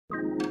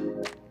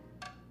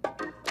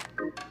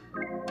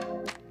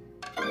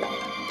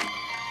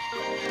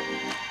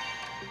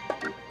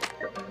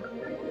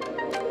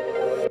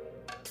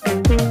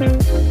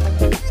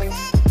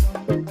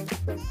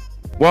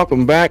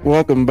Welcome back,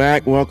 welcome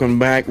back, welcome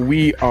back.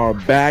 We are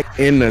back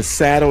in the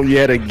saddle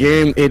yet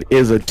again. It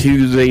is a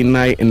Tuesday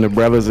night and the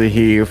brothers are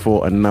here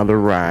for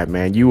another ride,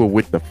 man. You are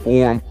with the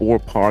Forum 4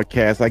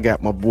 podcast. I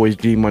got my boys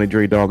G Money,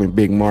 Dre Dog, and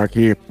Big Mark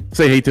here.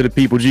 Say hey to the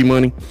people, G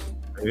Money.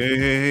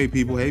 Hey,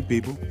 people. Hey,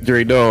 people.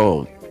 Dre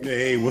Dog.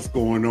 Hey, what's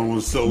going on,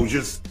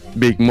 soldiers?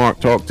 Big Mark,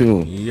 talk to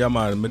him. Yeah,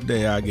 man,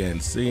 midday again.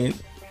 See it?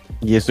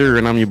 Yes, sir,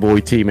 and I'm your boy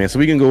T, man. So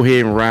we can go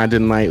ahead and ride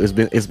tonight.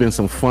 It's been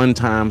some fun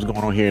times going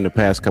on here in the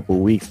past couple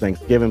of weeks.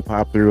 Thanksgiving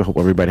popped through. I hope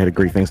everybody had a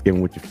great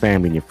Thanksgiving with your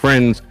family and your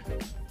friends.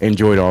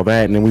 Enjoyed all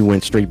that, and then we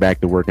went straight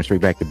back to work and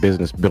straight back to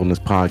business, building this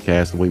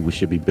podcast the way we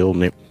should be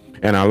building it,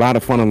 and a lot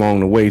of fun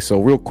along the way.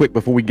 So real quick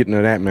before we get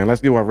into that, man,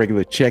 let's do our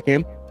regular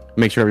check-in.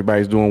 Make sure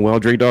everybody's doing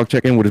well. Dre Dog,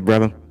 check in with his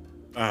brother.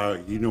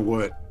 You know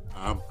what?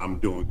 I'm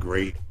doing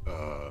great.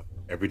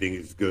 Everything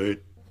is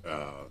good.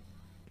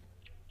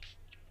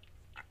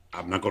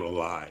 I'm not gonna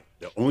lie.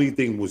 The only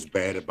thing was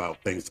bad about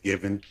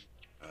Thanksgiving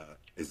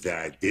is that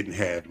I didn't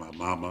have my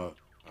mama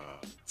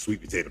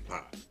sweet potato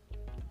pie.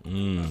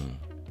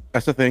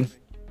 That's the thing.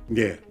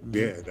 Yeah,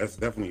 that's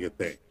definitely a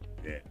thing.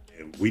 Yeah,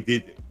 and we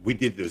did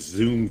the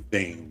Zoom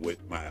thing with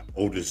my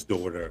oldest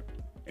daughter,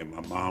 and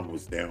my mom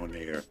was down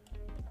there,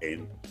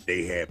 and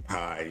they had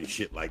pie and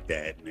shit like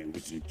that, and they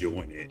was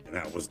enjoying it, and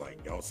I was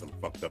like, y'all some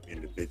fucked up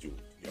individuals.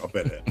 Y'all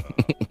better,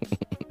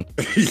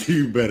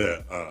 you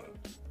better.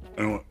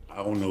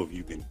 I don't know if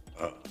you can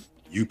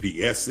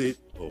UPS it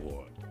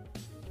or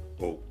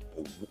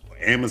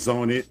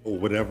Amazon it or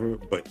whatever,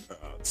 but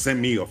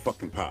send me a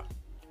fucking pie.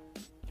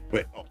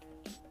 But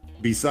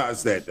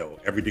besides that, though,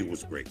 everything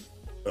was great.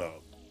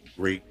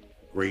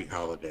 Great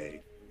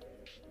holiday.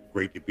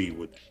 Great to be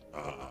with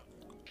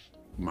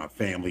my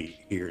family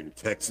here in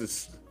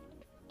Texas.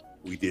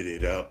 We did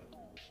it up.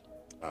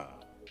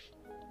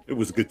 It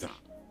was a good time.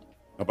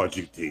 How about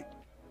you, T?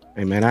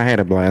 Hey, man, I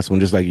had a blast one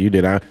just like you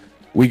did.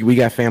 We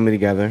got family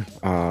together.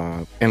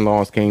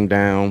 In-laws came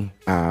down.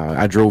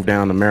 I drove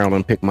down to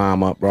Maryland, picked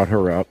mom up, brought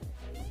her up.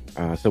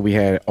 So we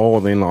had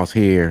all the in-laws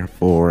here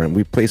and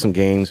we played some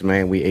games,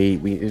 man. We ate.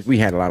 We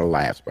had a lot of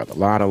laughs, brother. A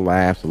lot of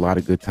laughs, a lot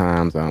of good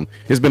times.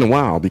 It's been a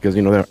while because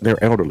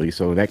they're elderly,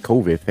 so that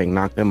COVID thing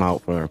knocked them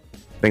out for, I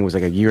think it was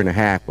like a year and a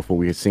half before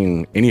we had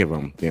seen any of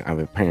them,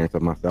 either parents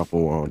of myself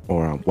or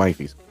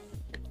wifeys.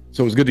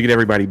 So it was good to get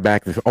everybody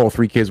back. All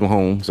three kids were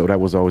home, so that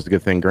was always a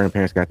good thing.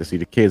 Grandparents got to see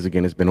the kids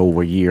again. It's been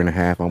over a year and a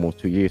half, almost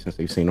 2 years since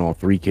they've seen all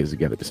three kids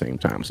together at the same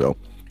time. So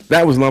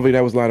that was lovely.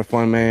 That was a lot of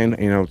fun, man.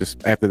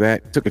 Just after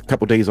that, took a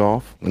couple days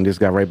off and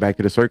just got right back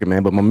to the circuit,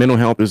 man. But my mental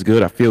health is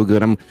good. I feel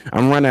good. I'm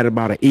running at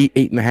about an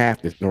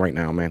 8.5 right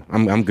now, man.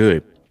 I'm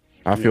good.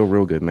 I feel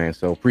real good, man.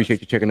 So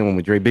appreciate you checking in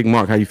with Dre. Big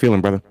Mark, how you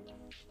feeling, brother?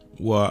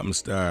 What I'm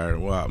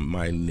starting. What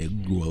my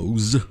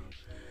niggas.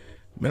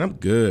 Man, I'm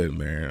good,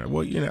 man.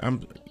 Well,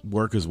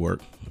 work is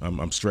work.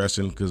 I'm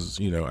stressing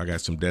because I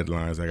got some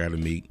deadlines I got to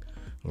meet,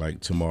 like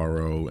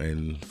tomorrow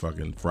and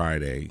fucking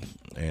Friday,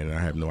 and I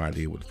have no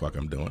idea what the fuck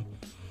I'm doing.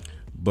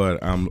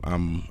 But I'm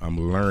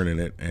learning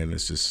it, and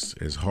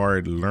it's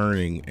hard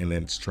learning and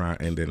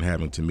then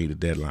having to meet a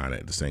deadline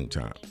at the same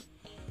time.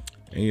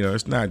 And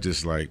it's not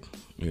just like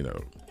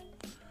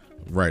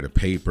write a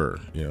paper.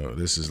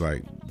 This is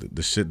like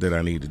the shit that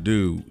I need to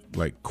do.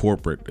 Like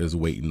corporate is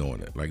waiting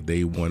on it. Like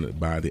they want it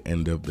by the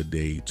end of the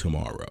day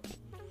tomorrow.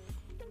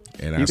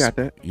 And you got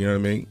that. You know what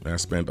I mean? I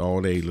spent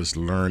all day just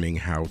learning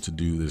how to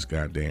do this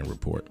goddamn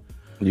report.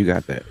 You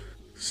got that.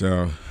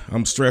 So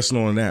I'm stressing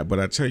on that. But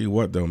I tell you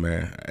what, though,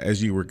 man,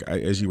 as you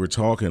were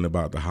talking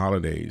about the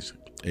holidays,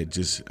 it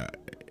just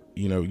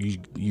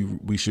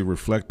we should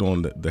reflect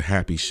on the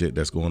happy shit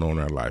that's going on in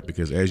our life,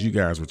 because as you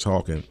guys were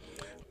talking,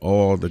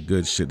 all the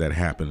good shit that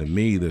happened to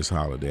me this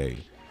holiday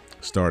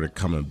started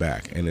coming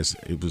back, and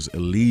it was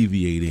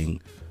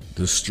alleviating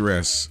the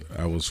stress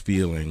I was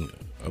feeling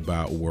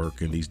about work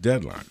and these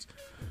deadlines.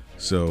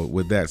 So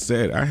with that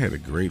said, I had a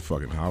great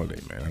fucking holiday,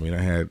 man. I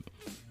mean,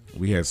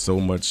 we had so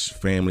much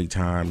family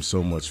time,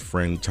 so much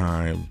friend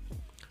time.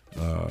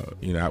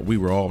 We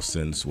were off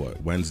since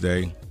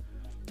Wednesday.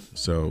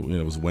 So,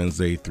 it was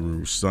Wednesday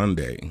through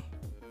Sunday.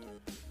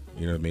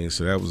 You know what I mean?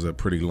 So that was a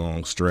pretty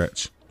long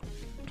stretch.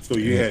 So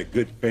you had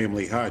good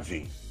family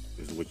hygiene,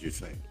 is what you're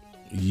saying.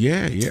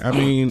 Yeah. I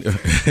mean, man,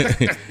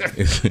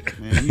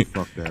 you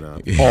fucked that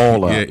up.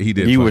 All up. Yeah, he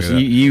did.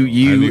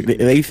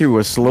 They threw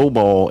a slow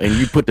ball and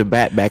you put the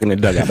bat back in the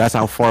dugout. That's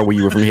how far away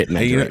you were from hitting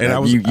that.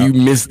 You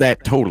missed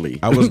that totally.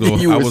 I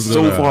was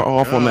so far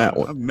off on that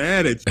one. I'm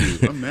mad at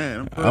you. I'm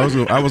mad. I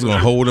was gonna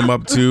hold him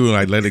up too and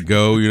like let it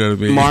go. You know what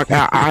I mean? Mark,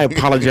 I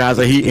apologize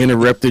that he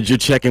interrupted your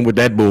check-in with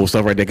that bull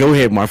stuff right there. Go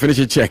ahead, Mark. Finish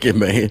your check-in,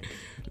 man.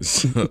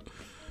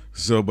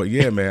 So, but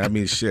yeah, man, I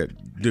mean,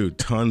 shit, dude,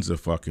 tons of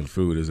fucking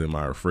food is in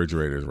my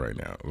refrigerators right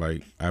now.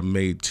 Like, I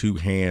made 2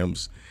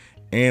 hams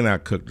and I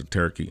cooked the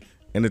turkey.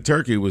 And the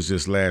turkey was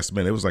just last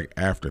minute. It was like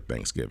after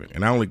Thanksgiving.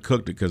 And I only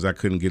cooked it because I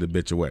couldn't get a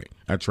bitch away.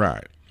 I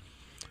tried.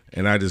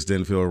 and I just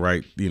didn't feel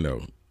right,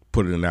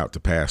 putting it out to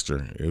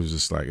pasture. It was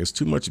just like, it's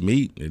too much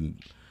meat, and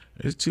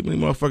there's too many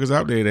motherfuckers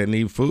out there that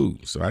need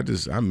food. So I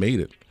made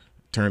it.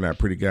 Turned out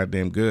pretty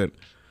goddamn good.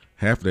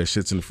 Half of that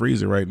shit's in the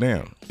freezer right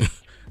now. I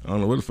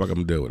don't know what the fuck I'm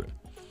gonna do with it.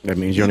 That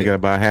means you only got to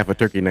buy half a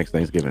turkey next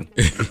Thanksgiving.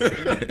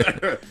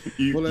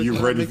 You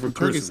ready for turkey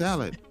Christmas?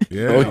 salad?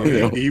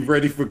 Yeah. You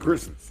ready for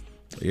Christmas?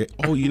 Yeah.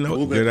 Oh,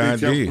 Pull that good bitch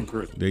out idea. for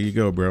Christmas. There you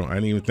go, bro. I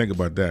didn't even think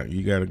about that.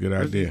 You got a good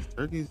idea.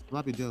 Turkey's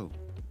sloppy Joe.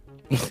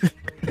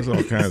 There's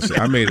all kinds of shit.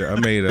 I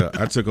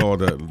took all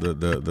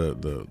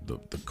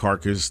the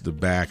carcass, the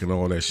back, and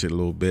all that shit,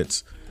 little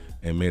bits,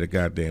 and made a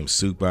goddamn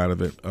soup out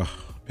of it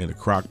in a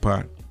crock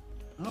pot.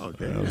 Oh,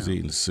 I was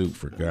eating soup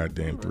for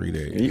goddamn 3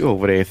 days. You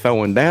over there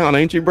throwing down,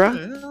 ain't you, bro?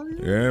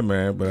 Yeah,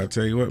 man. But I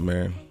tell you what,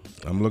 man,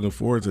 I'm looking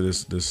forward to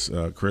this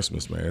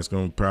Christmas, man. It's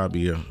gonna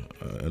probably be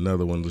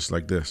another one just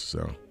like this.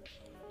 So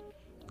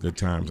good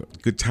times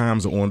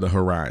are on the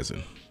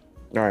horizon.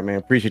 All right, man.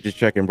 Appreciate you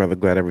checking, brother.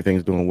 Glad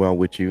everything's doing well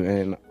with you.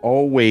 And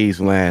always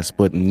last,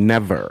 but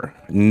never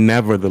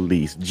the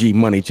least, G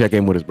Money, check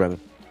in with us, brother.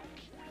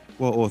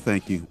 Well,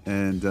 thank you.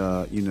 And,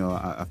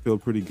 I feel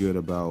pretty good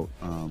about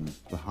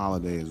the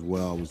holiday as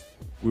well.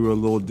 We were a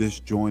little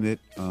disjointed,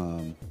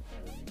 in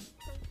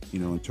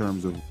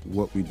terms of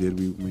what we did.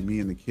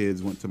 Me and the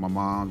kids went to my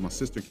mom's. My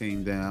sister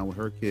came down with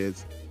her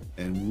kids,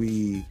 and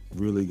we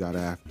really got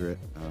after it,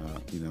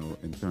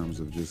 in terms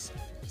of just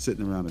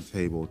sitting around the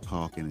table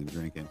talking and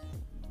drinking.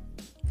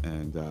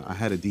 And I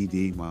had a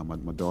DD. My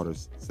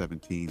daughter's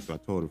 17, so I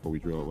told her before we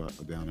drove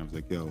down, I was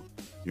like, yo,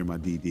 you're my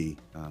DD.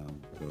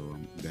 So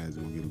Dad's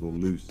going to get a little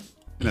loose.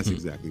 And that's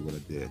exactly what I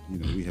did.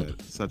 We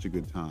had such a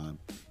good time.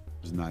 It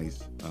was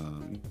nice.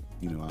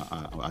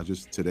 I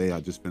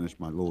just finished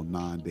my little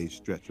 9-day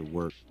stretch of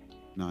work,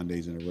 9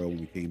 days in a row when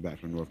we came back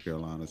from North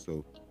Carolina.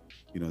 So,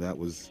 that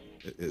was,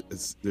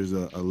 there's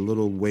a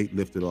little weight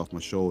lifted off my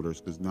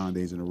shoulders, because 9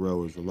 days in a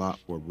row is a lot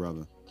for a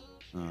brother.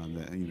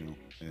 But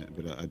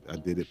I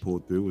did it,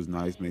 pulled through. It was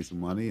nice, made some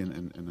money,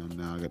 and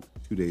now I got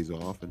 2 days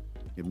off and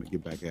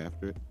get back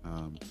after it.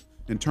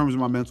 In terms of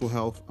my mental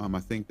health, I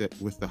think that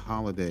with the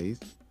holidays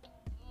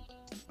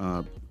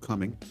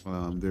coming,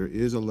 there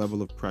is a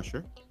level of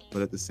pressure,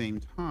 but at the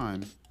same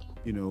time,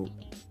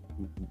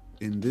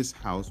 in this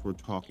house, we're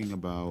talking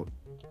about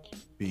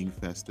being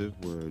festive.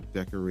 We're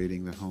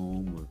decorating the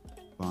home. We're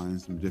buying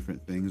some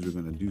different things. We're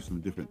going to do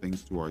some different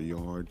things to our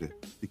yard to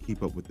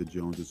keep up with the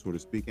Joneses, so to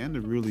speak, and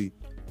to really,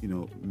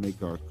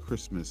 make our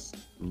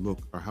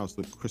house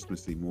look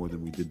Christmassy more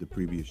than we did the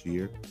previous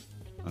year.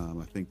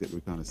 I think that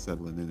we're kind of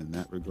settling in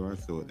that regard.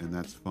 So, and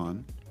that's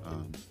fun.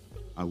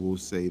 I will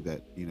say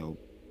that,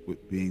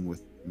 with being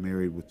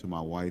married to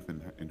my wife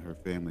and her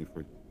family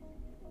for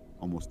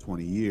almost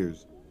 20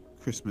 years,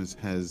 Christmas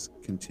has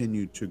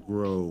continued to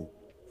grow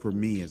for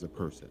me as a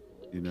person.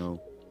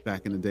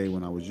 Back in the day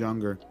when I was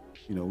younger,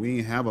 we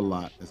didn't have a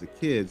lot as a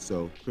kid,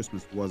 so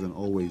Christmas wasn't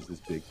always this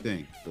big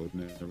thing. So it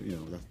never,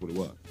 that's what it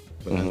was.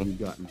 But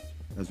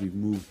as we've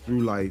moved through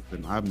life,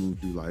 and I've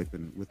moved through life,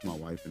 and with my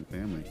wife and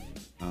family,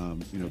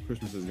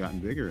 Christmas has gotten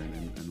bigger,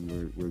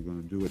 and we're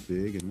going to do it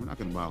big, and we're not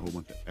going to buy a whole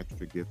bunch of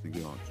extra gifts and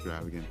get all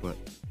extravagant, but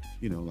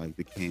like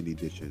the candy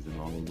dishes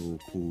and all the little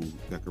cool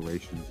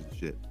decorations and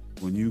shit.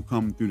 When you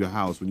come through the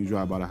house, when you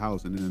drive by the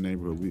house and in the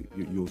neighborhood,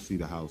 you'll see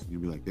the house, and you'll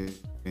be like,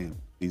 damn.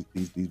 These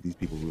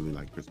people really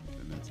like Christmas,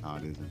 and that's how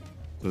it is. And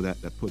so that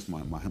puts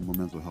my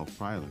mental health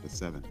probably like a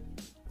 7,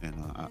 and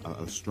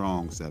a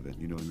strong 7.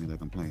 You know what I mean?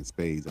 Like I'm playing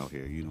spades out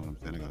here. You know what I'm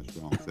saying? I got a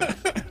strong 7.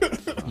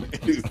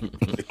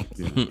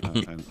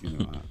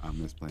 I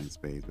miss playing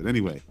spades, but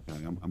anyway,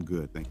 I'm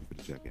good. Thank you for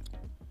the check-in.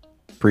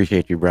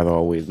 Appreciate you, brother.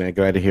 Always, man.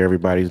 Glad to hear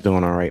everybody's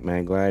doing all right,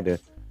 man. Glad to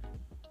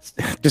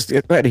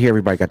hear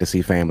everybody got to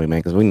see family, man,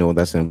 because we know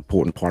that's an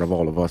important part of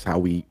all of us,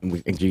 how you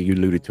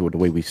alluded to it, the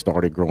way we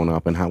started growing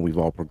up and how we've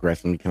all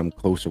progressed and become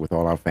closer with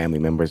all our family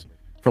members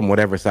from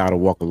whatever side or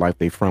walk of life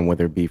they're from,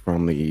 whether it be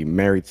from the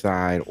married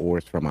side or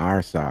it's from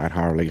our side.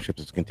 How our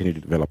relationships continue to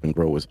develop and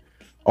grow is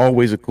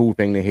always a cool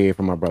thing to hear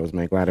from our brothers,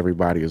 man. Glad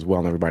everybody is well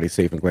and everybody's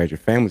safe, and glad your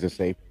families are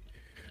safe.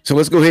 So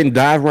let's go ahead and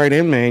dive right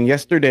in, man.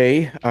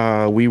 Yesterday,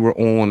 we were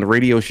on the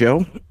radio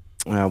show.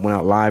 Went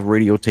out live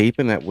radio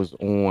taping that was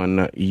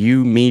on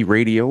UME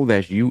Radio.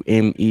 That's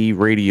UME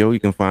Radio. You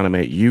can find them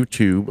at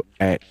YouTube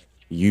at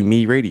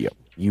UME Radio.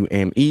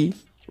 UME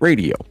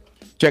Radio.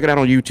 Check it out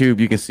on YouTube.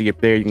 You can see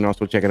it there. You can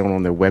also check it out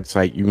on their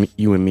website,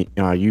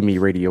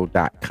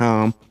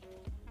 umeradio.com.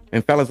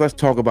 And fellas, let's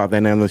talk about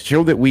that now. The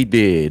show that we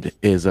did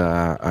is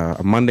a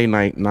Monday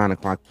night 9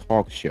 o'clock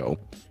talk show.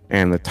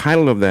 And the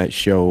title of that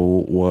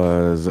show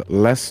was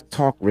Let's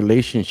Talk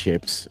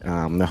Relationships.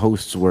 The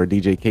hosts were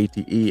DJ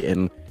KTE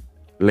and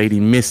Lady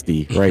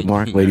Misty, right,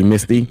 Mark? Lady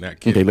Misty.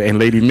 Okay, and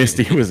Lady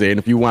Misty was there. And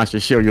if you watch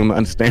the show, you'll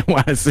understand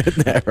why I said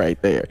that right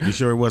there. You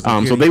sure it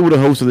wasn't? So they were the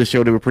hosts of the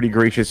show. They were pretty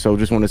gracious. So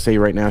just want to say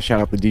right now,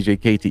 shout out to DJ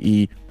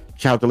KTE,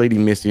 shout out to Lady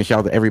Misty, and shout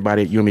out to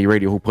everybody at UME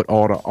Radio who put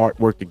all the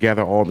artwork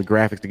together, all the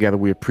graphics together.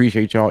 We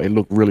appreciate y'all. It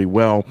looked really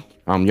well.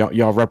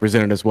 Y'all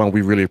represented us well.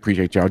 We really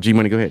appreciate y'all. G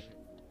Money, go ahead.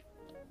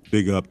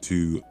 Big up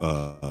to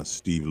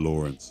Steve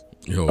Lawrence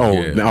Oh,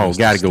 yeah, no, Mr.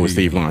 got to go with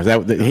Steve Lawrence. That,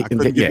 I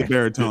couldn't yeah, get the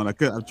baritone.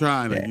 I'm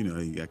trying to,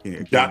 I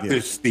can't Dr. get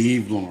it.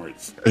 Steve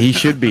Lawrence. he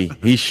should be.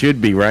 He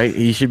should be, right?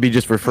 He should be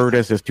just referred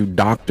as to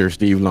Dr.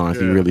 Steve Lawrence.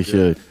 He really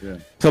should. Yeah.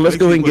 So let's Make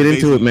go sure ahead and you get put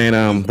into it, Mason man.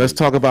 on Let's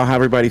talk about how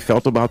everybody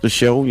felt about the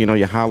show.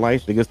 Your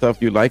highlights, the good stuff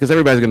you like, because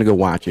everybody's gonna go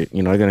watch it.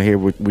 They're gonna hear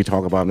what we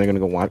talk about, and they're gonna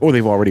go watch, or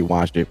they've already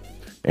watched it.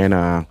 And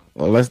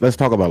let's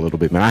talk about it a little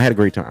bit, man. I had a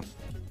great time.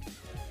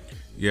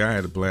 Yeah, I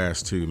had a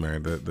blast too,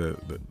 man.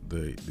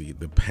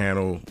 The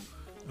panel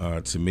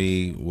to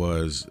me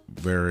was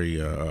very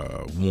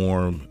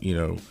warm.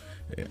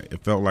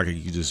 It felt like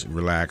you could just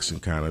relax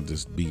and kind of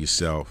just be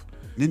yourself.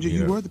 Ninja,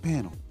 you were the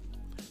panel.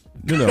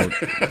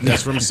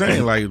 That's what I'm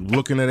saying. Like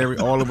looking at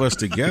all of us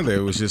together,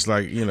 it was just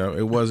like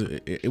it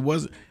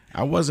wasn't.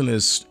 I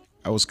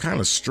was kind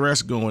of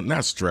stressed going,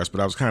 not stressed,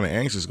 but I was kind of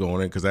anxious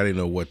going in because I didn't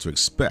know what to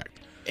expect.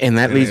 And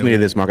that leads me to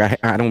this, Mark.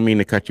 I don't mean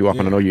to cut you off,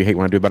 and I know you hate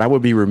when I do, but I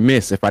would be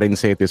remiss if I didn't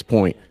say at this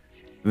point,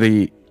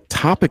 the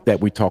topic that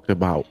we talked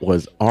about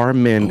was, are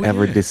men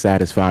ever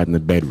dissatisfied in the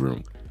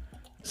bedroom?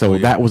 So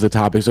that was the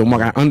topic. So,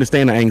 Mark, I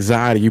understand the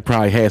anxiety you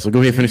probably had. So go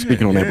ahead and finish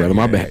speaking on that, brother.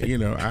 My bad.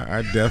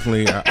 I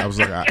definitely, I was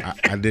like,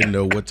 I didn't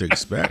know what to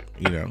expect.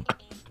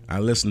 I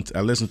listened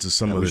to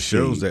some of the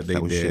shows that they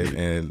did,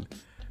 and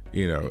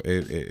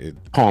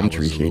it palm I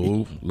tree was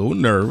a little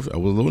nervous. I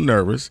was a little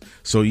nervous.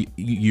 So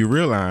you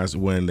realize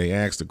when they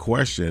asked the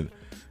question,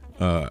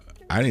 I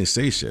didn't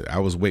say shit. I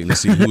was waiting to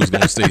see who was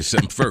going to say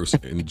something first,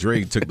 and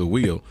Dre took the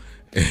wheel,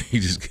 and he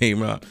just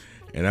came out,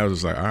 and I was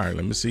just like, all right,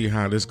 let me see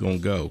how this going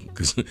to go,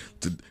 because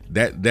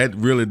that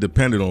really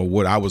depended on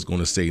what I was going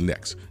to say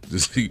next to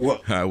see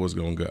how it was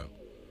going to go.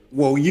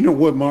 Well, you know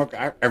what, Mark?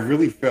 I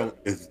really felt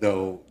as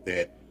though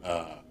that,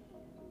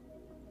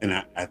 and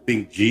I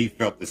think G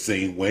felt the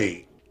same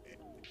way.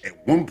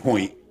 At one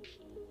point,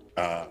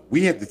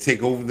 we had to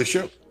take over the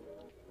show.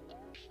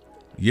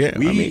 Yeah,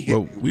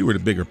 we were the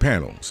bigger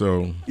panel,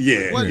 so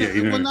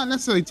well, not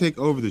necessarily take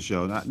over the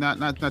show,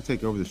 not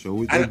take over the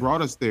show. They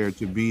brought us there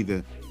to be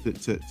to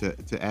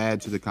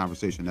add to the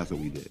conversation. That's what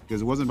we did,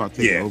 because it wasn't about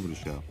taking over the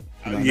show.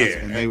 And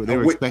they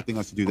were expecting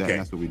us to do that, and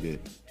that's what we did.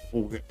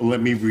 Well,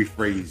 let me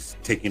rephrase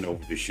taking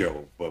over the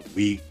show, but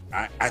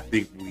I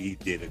think we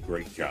did a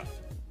great job.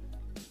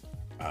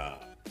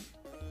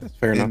 That's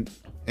fair enough.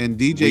 And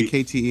DJ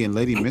KTE and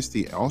Lady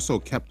Misty also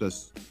kept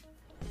us,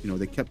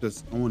 they kept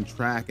us on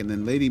track. And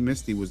then Lady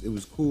Misty it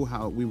was cool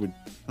how we would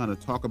kind of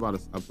talk about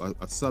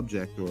a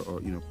subject or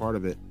part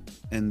of it,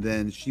 and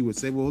then she would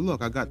say, well,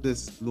 look, I got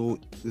this little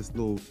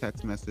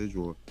text message,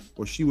 or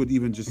she would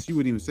even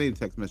say the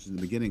text message in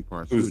the beginning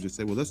part. She would just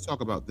say, well, let's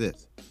talk about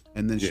this,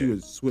 and then she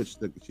would switch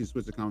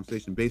the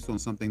conversation based on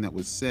something that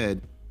was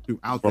said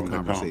throughout the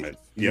conversation.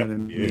 You know what I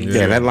mean?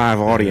 Yeah, that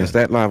live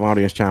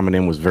audience chiming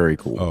in was very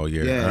cool. Oh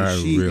yeah,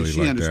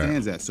 she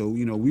understands that. So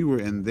we were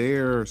in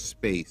their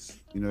space.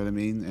 You know what I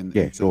mean?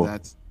 And so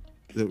that's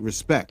the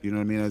respect. You know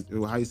what I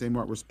mean? How you say,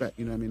 Mark? Respect.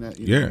 You know what I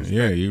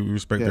mean? You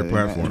respect their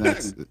platform.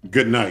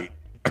 Good night.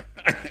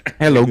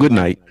 Hello, good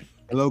night.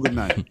 Hello, good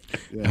night.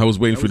 Yeah. I was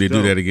waiting for you to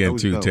do that again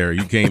too, dope. Terry.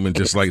 You came in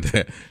just like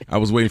that. I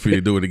was waiting for you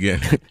to do it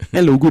again.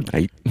 Hello, good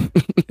night.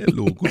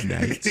 Hello, good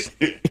night.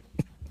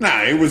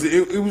 Nah, it was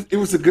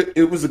a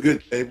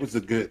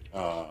good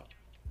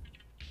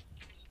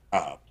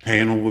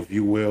panel, if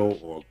you will,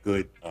 or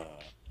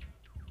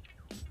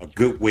a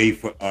good way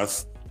for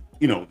us,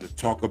 to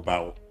talk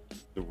about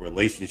the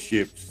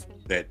relationships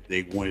that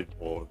they wanted,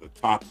 or the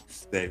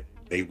topics that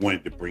they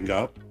wanted to bring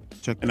up.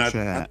 Check the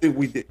chat. I think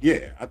we did.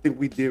 Yeah, I think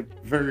we did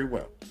very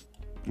well.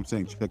 I'm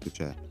saying check the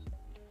chat.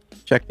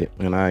 Checked it,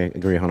 and I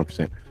agree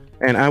 100%.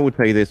 And I would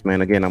tell you this,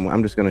 man. Again,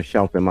 I'm just going to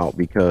shout them out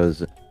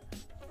because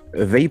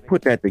they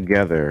put that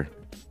together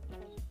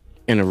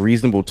in a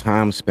reasonable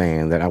time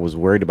span that I was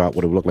worried about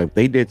what it would look like.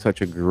 They did such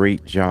a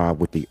great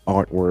job with the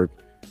artwork,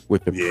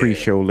 with the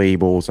pre-show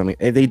labels. I mean,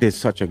 they did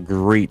such a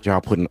great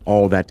job putting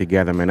all that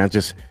together, man. I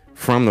just,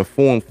 from the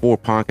 4 and 4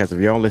 podcast, if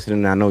y'all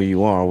listening, I know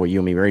you are, with You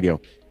and Me Radio,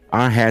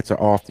 our hats are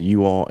off to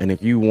you all. And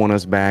if you want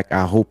us back,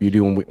 I hope you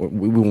do. And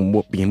we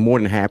will be more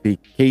than happy.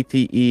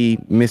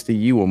 KTE, Mr.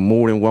 You are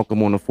more than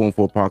welcome on the 4 and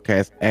 4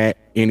 podcast at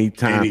any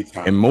time.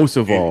 And most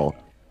of all,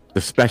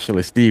 the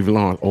specialist, Steve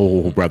Lawrence.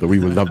 Oh, brother, we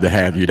would love to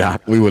have you,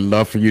 Doc. We would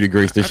love for you to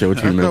grace the show,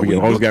 too, man. We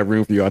always got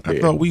room for you out there. I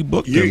thought we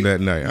booked him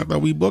that night. I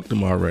thought we booked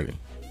him already.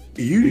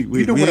 You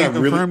know what I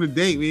really confirmed the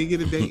date. We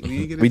didn't get a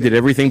date. We did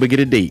everything but get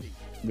a date.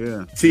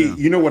 Yeah. See,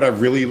 you know what I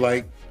really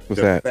like?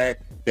 What's the that?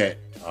 fact that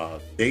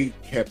they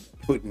kept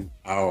putting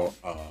our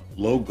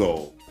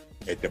logo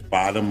at the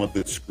bottom of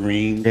the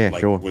screen. Yeah,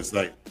 like sure. It was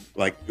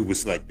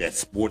like that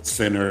Sports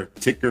Center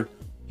ticker.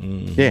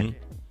 Mm-hmm.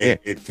 Yeah.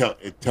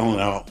 It telling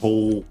our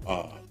whole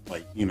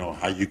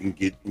how you can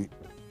get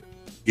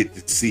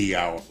to see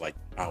our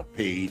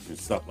page and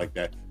stuff like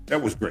that.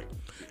 That was great.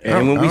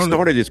 And when we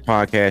started this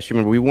podcast,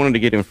 remember, we wanted to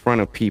get in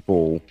front of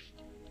people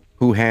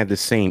who had the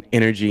same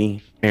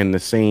energy and the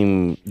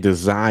same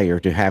desire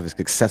to have a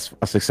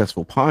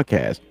successful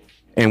podcast.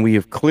 And we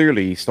have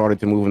clearly started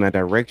to move in that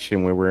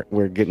direction where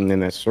we're getting in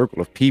that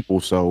circle of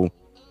people. So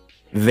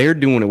they're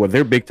doing it well.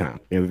 They're big time.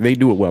 They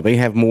do it well. They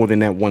have more than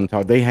that one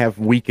talk. They have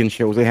weekend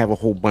shows. They have a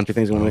whole bunch of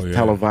things on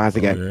televised.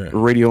 They got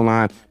radio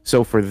live.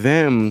 So for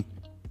them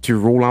to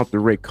roll out the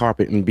red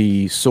carpet and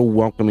be so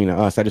welcoming to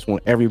us, I just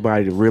want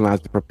everybody to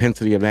realize the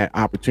propensity of that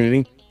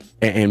opportunity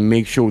and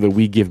make sure that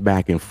we give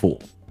back in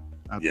full.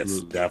 Absolutely.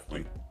 Yes,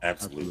 definitely.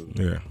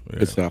 Absolutely. Yeah.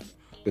 Good stuff.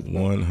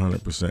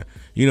 100%.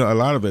 You know, a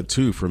lot of it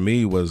too for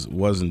me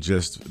wasn't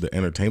just the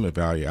entertainment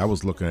value. I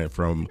was looking at it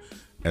from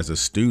as a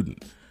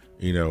student,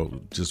 you know,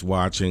 just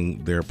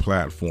watching their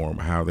platform,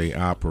 how they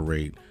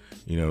operate,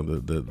 you know,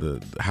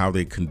 the how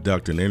they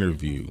conduct an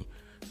interview,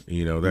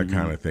 you know, that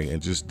kind of thing,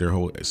 and just their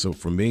whole. So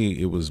for me,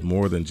 it was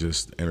more than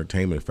just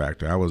entertainment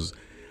factor. I was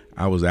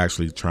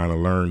actually trying to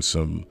learn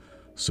some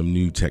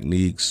new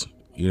techniques,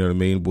 you know what I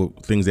mean,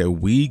 things that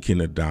we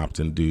can adopt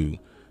and do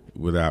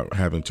without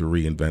having to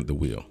reinvent the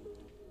wheel.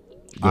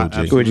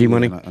 Go G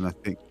Money. And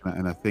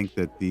I think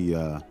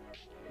that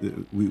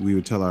we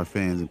would tell our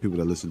fans and people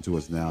that listen to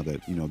us now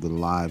that, you know, the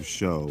live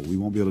show, we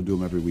won't be able to do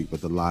them every week,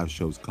 but the live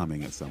show's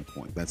coming at some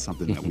point. That's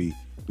something that we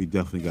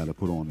definitely got to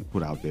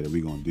put out there that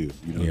we're gonna do.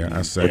 You know, yeah,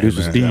 I say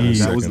Producer Steve.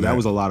 That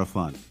was a lot of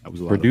fun. That was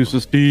a lot Producer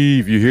of fun.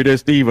 Steve, you hear that,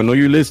 Steve? I know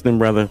you're listening,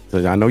 brother.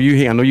 So I know you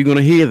hear. I know you're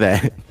gonna hear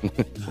that.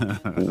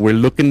 We're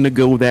looking to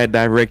go that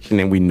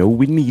direction, and we know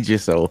we need you.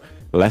 So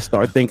let's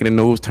start thinking in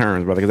those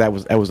terms, brother.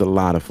 Because that was a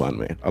lot of fun,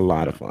 man. A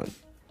lot of fun.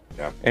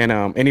 Yeah. And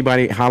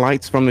anybody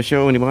highlights from the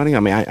show? Anybody? I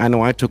mean, I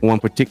know I took one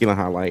particular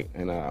highlight,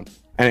 and I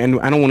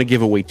don't want to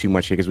give away too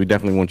much here because we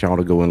definitely want y'all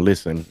to go and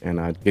listen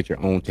and get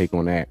your own take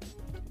on that.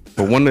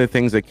 But one of the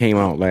things that came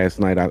out last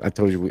night, I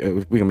told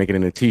you we can make it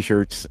into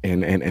t-shirts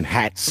and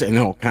hats and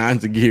all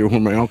kinds of gear,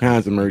 all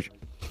kinds of merch,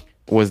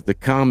 was the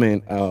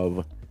comment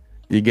of,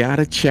 you got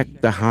to check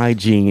the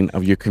hygiene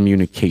of your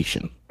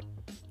communication.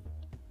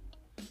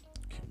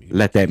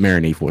 Let that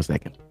marinate for a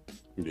second.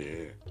 Yeah.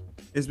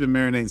 It's been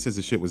marinating since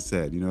the shit was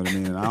said. You know what I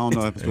mean? And I don't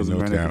know if it's supposed to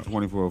marinate for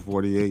 24 or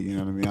 48. You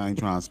know what I mean? I ain't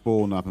trying to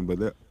spoil nothing,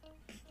 but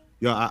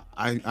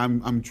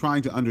I'm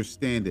trying to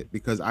understand it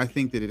because I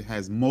think that it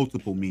has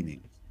multiple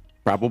meanings.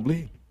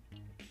 Probably.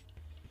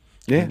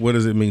 Yeah. What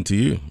does it mean to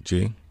you,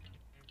 G?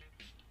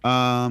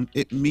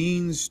 It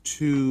means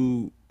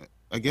to,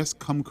 I guess,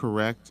 come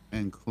correct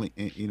and clean,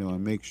 you know,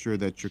 and make sure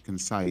that you're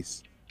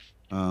concise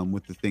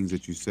with the things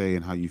that you say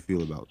and how you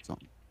feel about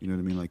something. You know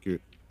what I mean? Like you're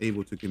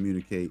able to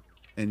communicate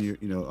and you're,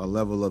 you know, a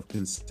level of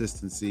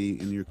consistency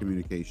in your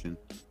communication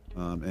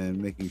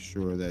and making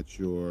sure that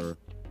you're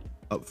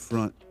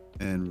upfront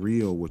and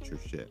real with your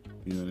shit.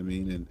 You know what I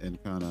mean?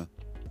 And kind of,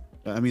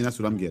 I mean, that's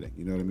what I'm getting.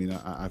 You know what I mean?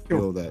 I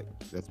feel that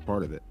that's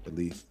part of it, at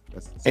least.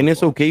 And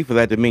it's okay for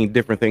that to mean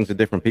different things to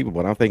different people.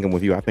 But I'm thinking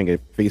with you, I think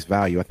at face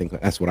value, I think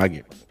that's what I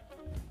get.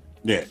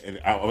 Yeah, and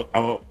I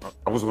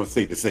was going to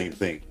say the same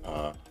thing.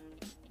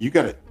 You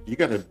gotta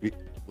be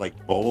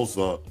like balls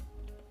up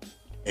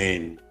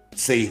and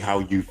say how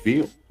you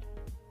feel,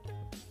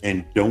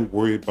 and don't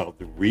worry about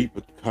the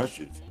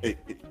repercussions.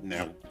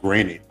 Now,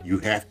 granted, you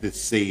have to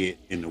say it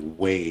in a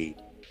way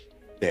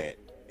that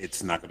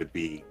it's not going to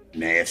be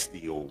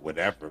nasty or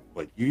whatever,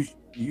 but you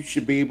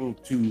should be able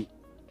to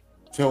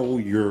tell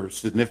your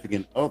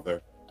significant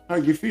other how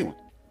you're feeling.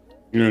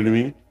 You know what I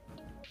mean?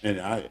 And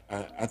I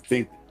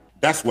think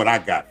that's what I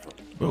got from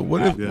it. But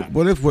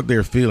what if what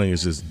they're feeling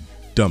is just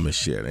dumb as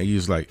shit, and you're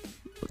just like,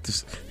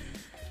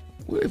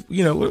 what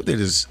if they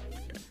just?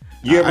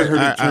 You ever heard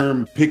the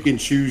term "pick and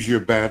choose your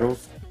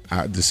battles"?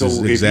 This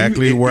is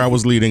exactly where I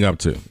was leading up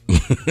to.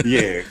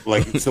 Yeah,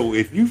 like so.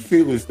 If you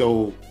feel as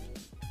though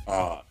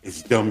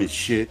it's dumb as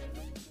shit,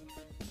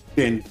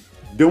 then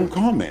don't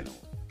comment on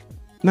it.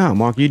 No,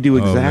 Mark, you do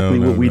exactly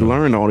what we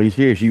learned all these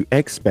years. You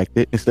expect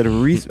it instead of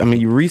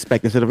you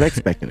respect instead of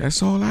expecting it.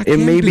 That's all I can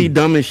do. It may be do.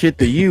 dumb as shit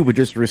to you, but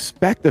just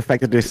respect the fact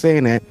that they're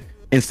saying that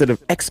instead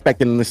of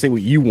expecting them to say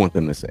what you want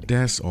them to say.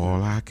 That's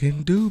all I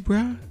can do,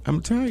 bro.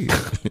 I'm telling you.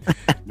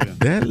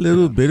 That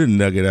little bit of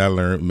nugget I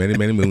learned many,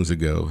 many moons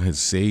ago has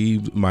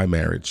saved my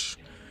marriage.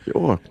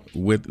 Sure.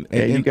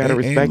 You gotta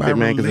respect it,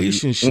 man.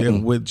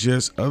 Relationship with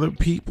just other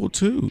people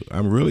too.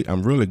 I'm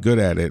really good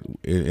at it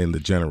in the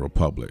general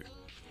public.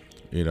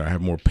 You know, I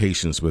have more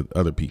patience with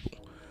other people.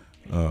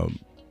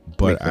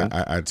 But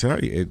I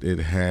tell you, it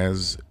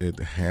has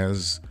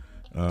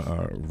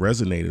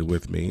resonated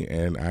with me,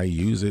 and I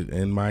use it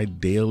in my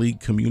daily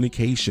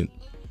communication.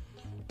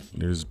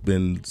 There's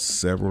been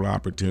several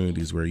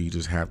opportunities where you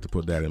just have to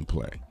put that in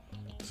play.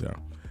 So,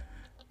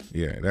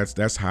 yeah,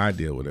 that's how I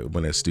deal with it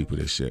when it's stupid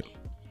as shit.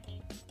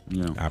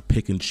 Yeah. I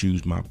pick and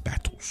choose my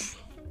battles.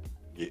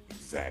 Yeah,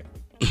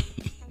 exactly.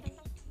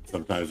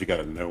 Sometimes you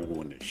gotta know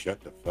when to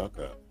shut the fuck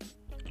up.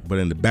 But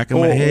in the back of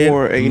my head,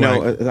 or you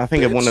know, I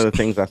think one of the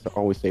things I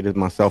always say to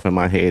myself in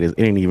my head is,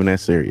 it ain't even that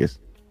serious.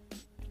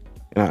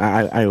 And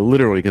I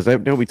literally, because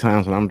there'll be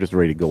times when I'm just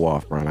ready to go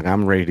off, bro. Like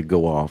I'm ready to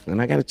go off,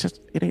 and I gotta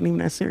it ain't even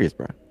that serious,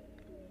 bro.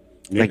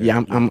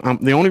 Yeah, I'm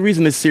the only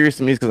reason it's serious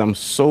to me is because I'm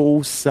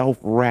so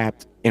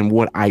self-wrapped in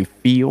what I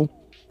feel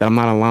that I'm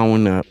not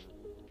allowing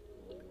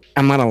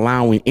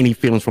any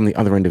feelings from the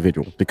other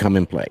individual to come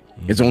in play.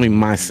 It's only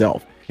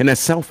myself, and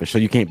that's selfish. So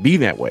you can't be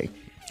that way.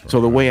 So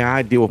the way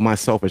I deal with my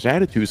selfish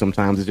attitude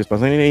sometimes is just by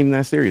saying, it ain't even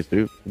that serious,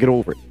 dude. Get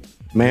over it.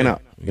 Man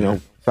up. You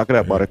know, suck it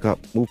up, buttercup.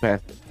 Move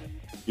past it.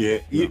 Yeah,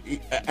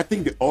 I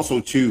think that also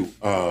too,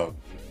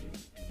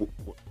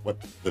 what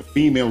the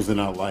females in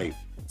our life,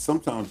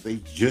 sometimes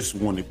they just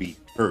want to be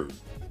heard.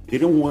 They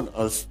don't want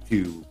us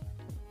to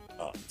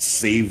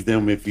save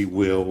them, if you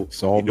will.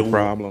 Solve the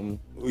problem.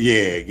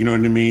 Yeah, you know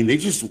what I mean? They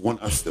just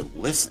want us to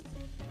listen.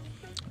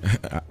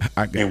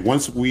 And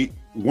once we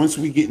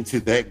get into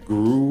that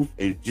groove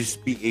and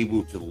just be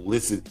able to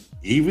listen,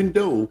 even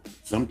though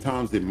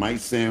sometimes it might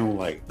sound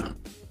like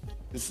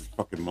this is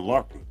fucking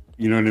malarkey.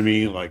 You know what I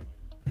mean? Like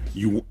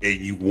you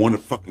want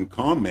to fucking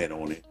comment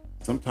on it.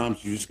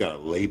 Sometimes you just gotta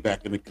lay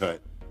back in the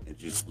cut and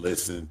just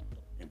listen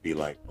and be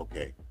like,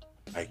 okay,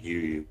 I hear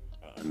you,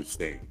 I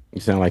understand.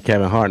 You sound like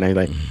Kevin Hart, and he's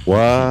like,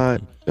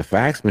 "What? The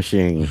fax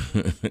machine?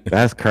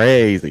 That's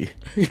crazy."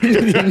 You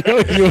know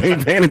you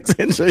ain't paying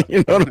attention.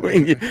 You know what I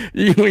mean?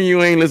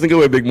 You ain't listening. Go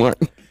ahead, Big Mark.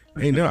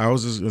 Hey, no, I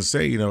was just gonna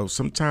say,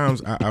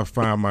 sometimes I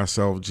find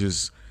myself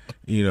just,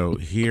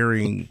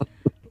 hearing,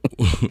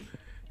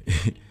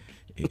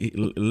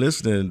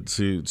 listening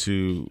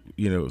to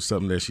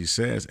something that she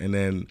says, and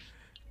then,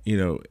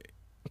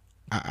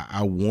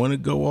 I want to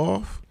go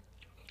off.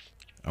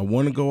 I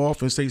want to go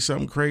off and say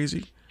something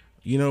crazy,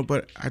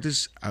 but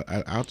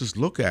I'll just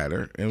look at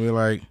her and be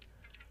like,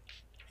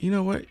 you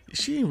know what?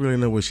 She didn't really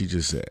know what she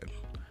just said.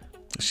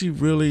 She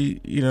really,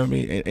 you know what I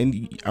mean?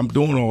 And I'm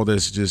doing all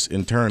this just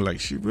in turn, like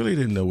she really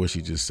didn't know what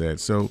she just said.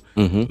 So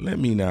let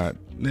me not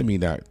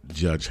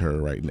judge her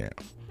right now.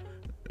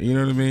 You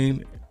know what I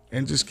mean?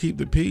 And just keep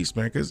the peace,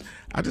 man, because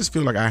I just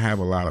feel like I have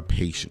a lot of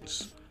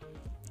patience.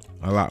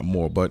 A lot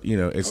more, but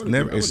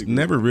it's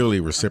never really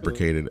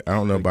reciprocated. I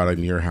don't know about it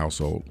in your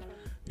household.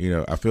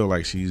 I feel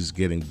like she's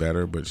getting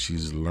better, but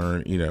she's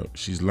learning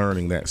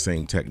that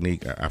same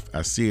technique.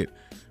 I see it,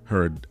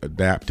 her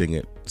adapting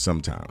it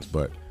sometimes,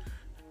 but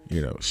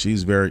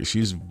she's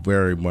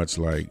very much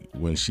like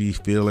when she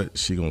feel it,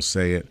 she gonna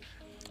say it,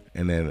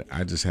 and then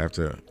I just have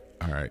to,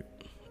 all right,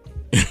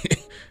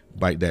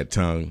 bite that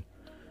tongue,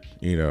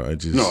 and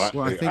just. No,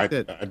 I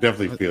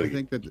definitely feel you. I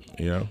think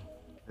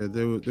that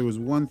there was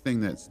one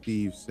thing that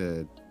Steve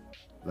said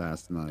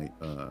last night,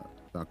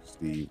 Dr.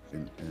 Steve,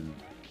 and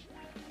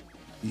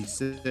he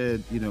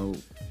said,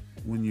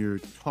 when you're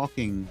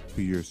talking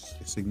to your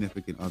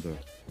significant other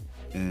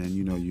and,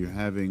 you're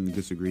having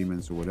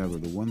disagreements or whatever,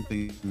 the one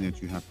thing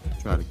that you have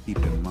to try to keep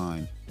in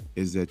mind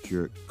is that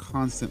you're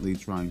constantly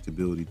trying to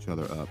build each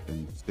other up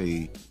and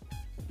stay,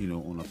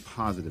 on a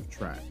positive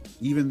track.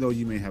 Even though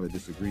you may have a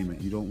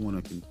disagreement, you don't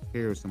want to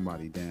compare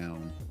somebody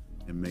down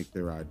and make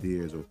their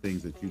ideas or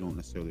things that you don't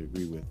necessarily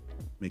agree with,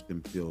 make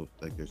them feel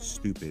like they're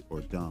stupid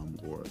or dumb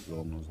or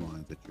along those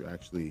lines, that you're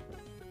actually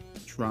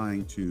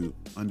trying to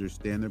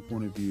understand their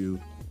point of view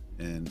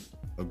and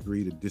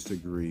agree to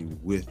disagree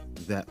with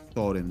that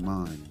thought in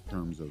mind in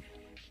terms of,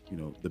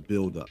 the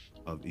buildup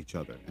of each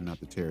other and not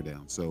the tear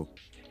down. So,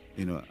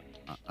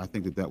 I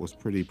think that was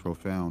pretty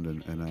profound,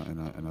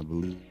 and I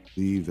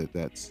believe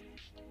that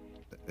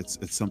it's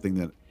something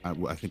that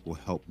I think will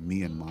help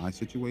me in my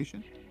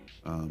situation.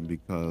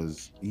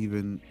 Because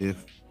even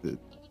if the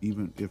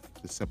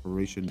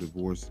separation,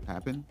 divorce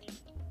happen,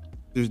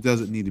 there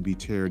doesn't need to be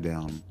tear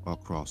down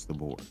across the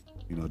board.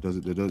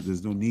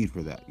 There's no need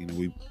for that.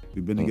 We've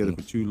been together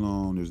for too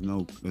long. There's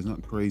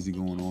nothing crazy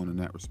going on in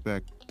that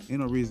respect. Ain't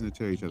no reason to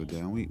tear each other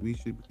down. We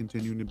should be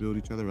continuing to build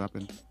each other up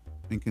and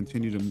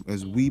continue to,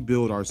 as we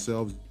build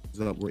ourselves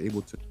up, we're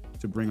able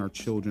to bring our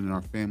children and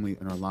our family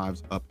and our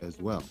lives up as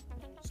well.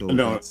 So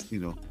that's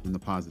in the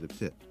positive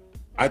tip.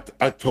 I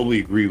totally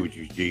agree with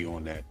you, G,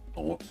 on that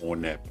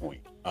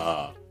point.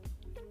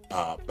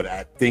 But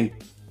I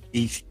think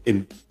each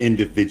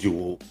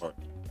individual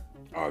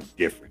are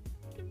different.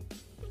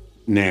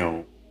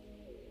 Now,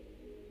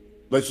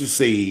 let's just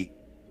say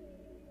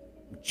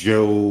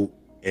Joe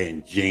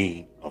and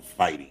Jane are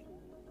fighting,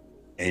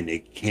 and they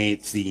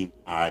can't see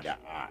eye to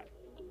eye.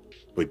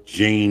 But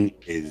Jane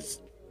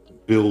is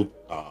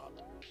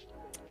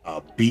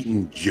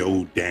beating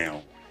Joe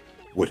down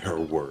with her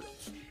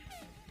words.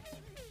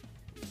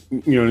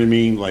 You know what I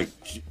mean? Like,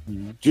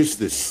 just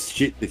the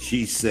shit that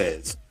she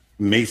says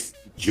makes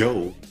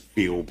Joe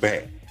feel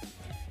bad.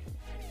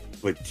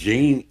 But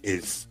Jane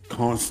is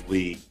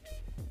constantly,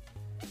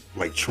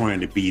 like, trying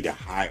to be the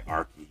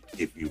hierarchy,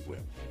 if you will.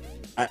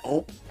 I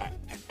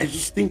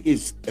just think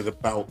it's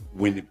about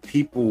when the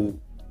people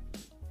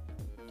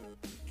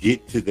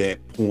get to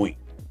that point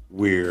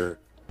where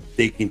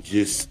they can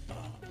just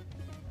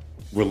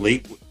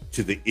relate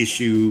to the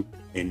issue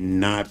and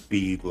not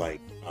be like,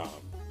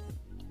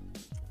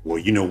 well,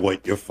 you know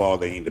what, your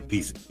father's a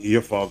piece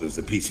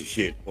of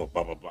shit, or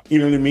blah blah blah. You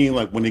know what I mean?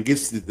 Like, when it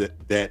gets to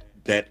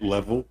that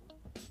level,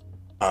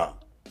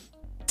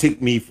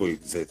 take me for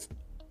instance,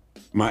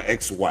 my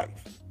ex-wife.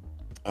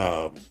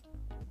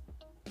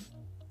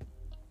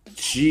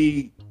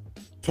 She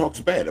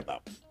talks bad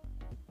about me,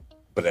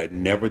 but I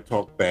never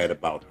talk bad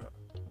about her,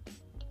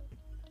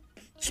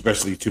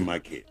 especially to my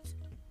kids,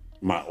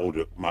 my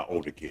older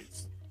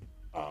kids.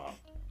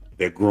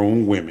 They're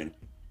grown women.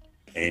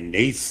 and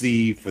they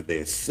see for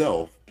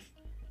themselves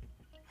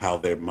how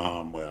their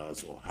mom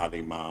was, or how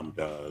their mom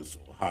does,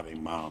 or how their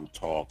mom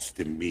talks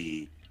to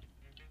me,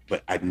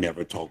 but I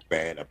never talk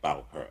bad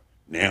about her.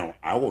 Now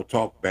I will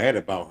talk bad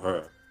about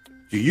her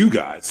to you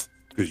guys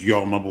because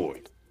y'all my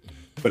boys,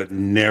 but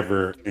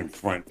never in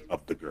front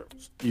of the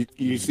girls.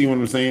 You see what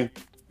I'm saying?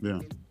 Yeah.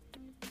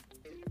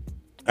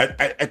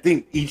 I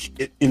think each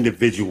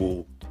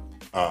individual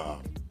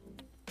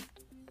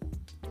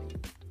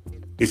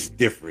is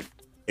different,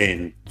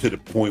 and to the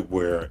point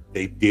where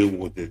they deal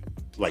with it,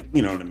 like,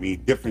 you know what I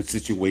mean, different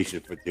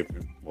situations for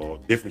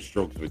different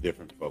strokes for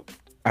different folks.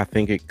 I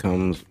think it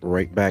comes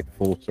right back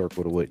full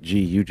circle to what G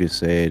you just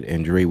said,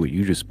 and Dre what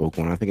you just spoke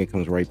on. I think it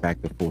comes right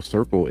back to full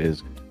circle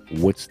is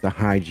what's the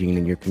hygiene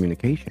in your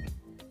communication?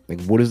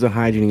 Like, what does the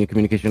hygiene in your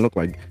communication look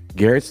like?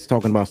 Garrett's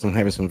talking about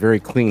having some very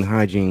clean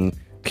hygiene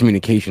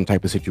communication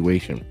type of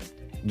situation.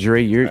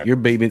 Dre, your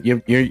baby,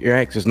 your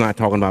ex is not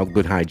talking about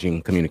good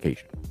hygiene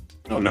communication.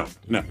 No.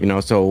 You know,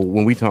 so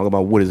when we talk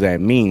about what does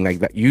that mean, like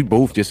that, you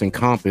both just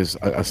encompass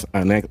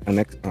an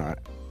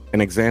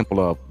example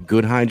of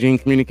good hygiene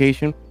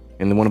communication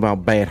and the one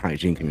about bad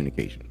hygiene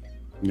communication.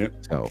 Yep.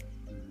 So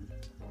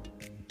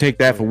take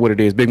that for what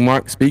it is. Big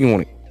Mark, speaking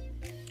on it.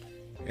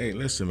 Hey,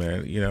 listen,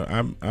 man. You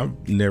know,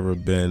 I've never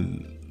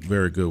been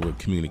very good with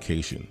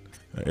communication.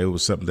 It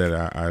was something that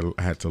I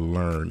had to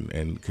learn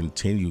and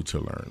continue to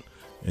learn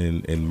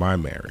in my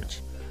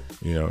marriage.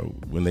 You know,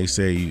 when they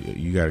say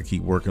you got to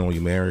keep working on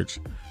your marriage,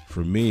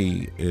 for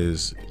me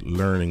is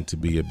learning to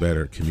be a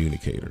better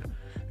communicator.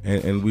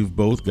 And we've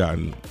both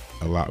gotten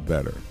a lot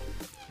better.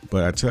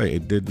 But I tell you,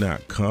 it did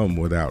not come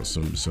without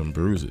some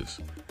bruises.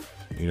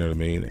 You know what I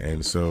mean?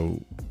 And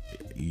so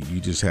you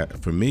just have,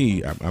 for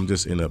me, I'm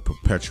just in a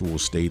perpetual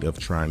state of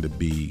trying to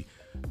be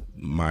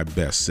my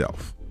best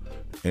self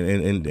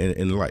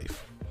in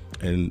life.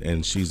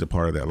 And she's a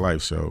part of that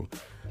life. So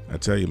I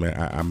tell you, man,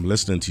 I'm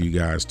listening to you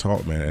guys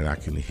talk, man, and I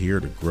can hear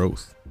the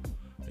growth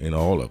in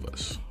all of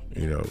us.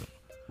 You know,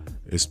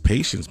 it's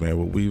patience, man.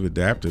 What we've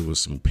adapted was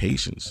some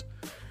patience.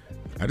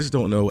 I just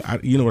don't know.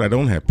 You know what I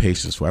don't have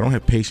patience for? I don't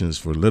have patience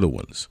for little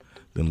ones.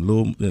 The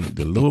little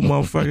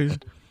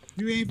motherfuckers.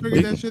 You ain't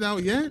figured that shit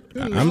out yet?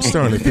 I'm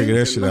starting to figure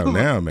that shit out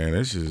now, man.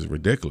 That shit is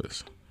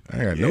ridiculous.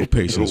 I got no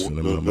patience for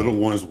them. The little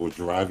ones will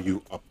drive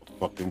you up a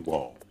fucking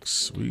wall.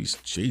 Sweet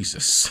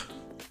Jesus.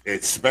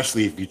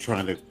 Especially if you're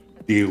trying to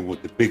deal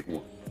with the big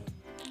one.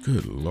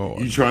 Good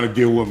Lord. You trying to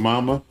deal with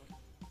mama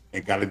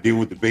and got to deal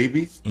with the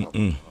babies?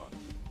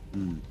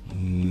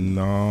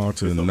 No.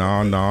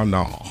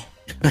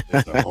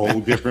 That's a whole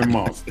different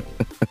monster.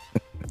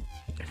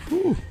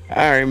 All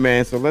right,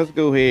 man. So let's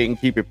go ahead and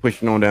keep it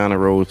pushing on down the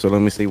road. So let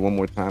me say one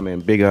more time,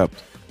 man. Big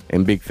ups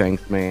and big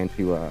thanks, man,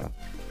 to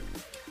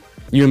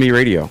UME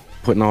Radio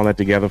putting all that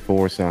together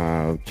for us.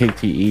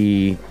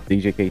 KTE,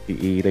 DJ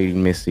KTE, Lady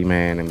Missy,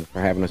 man, and for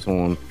having us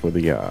on for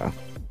the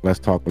Let's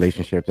Talk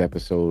Relationships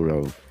episode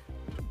of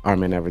Are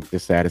Men Ever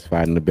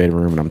Dissatisfied in the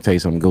Bedroom? And I'm telling you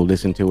something, go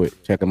listen to it.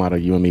 Check them out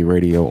at UME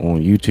Radio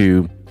on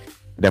YouTube.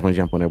 Definitely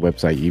jump on their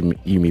website,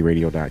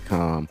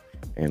 umeradio.com,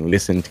 and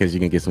listen, because you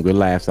can get some good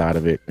laughs out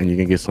of it, and you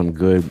can get some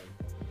good,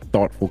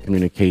 thoughtful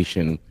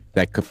communication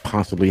that could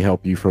possibly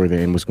help you further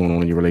in what's going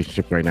on in your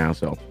relationship right now.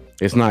 So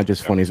it's not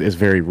just funny, it's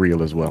very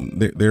real as well.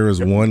 There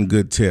is one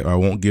good tip. I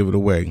won't give it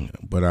away,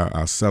 but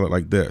I'll sell it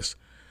like this.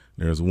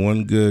 There's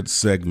one good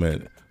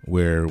segment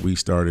where we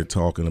started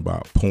talking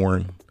about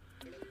porn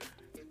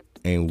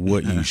and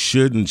what you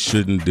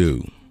shouldn't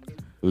do.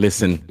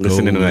 Listen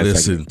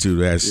to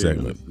that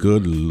segment.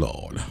 Good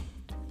Lord.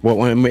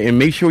 Well, and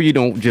make sure you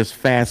don't just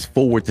fast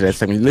forward to that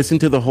segment. Listen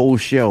to the whole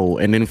show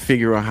and then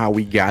figure out how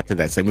we got to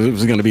that segment.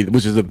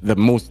 Which is the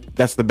most.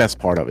 That's the best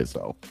part of it.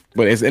 So,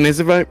 but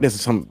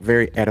there's some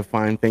very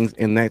edifying things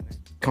in that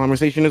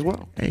conversation as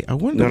well. Hey, I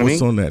wonder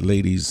what's on that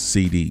lady's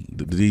CD,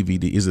 the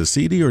DVD. Is it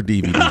CD or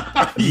DVD?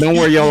 Don't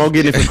worry, y'all. I'll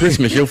get it for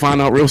Christmas. You'll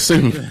find out real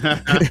soon.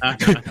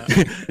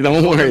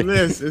 Don't worry.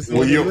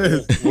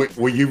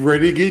 Were you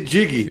ready to get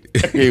jiggy?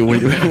 Hey, when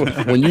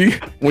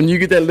you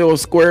get that little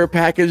square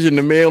package in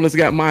the mail and it's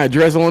got my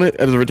address on it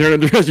as a return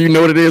address, you know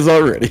what it is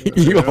already.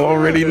 You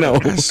already know.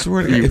 I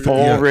swear to you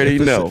already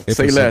know.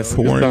 Say less.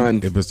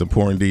 If it's a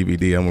porn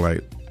DVD, I'm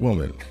like,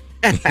 woman.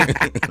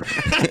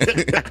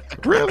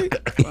 Really?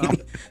 Well,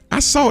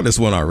 I saw this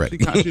one already.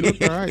 She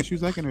looked all right. She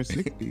was like in her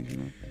 60s, you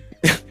know.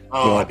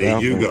 Oh, there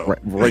you go.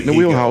 Right in the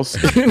wheelhouse.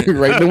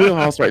 Right in the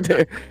wheelhouse right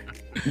there.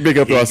 Big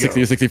up to our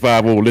 60 or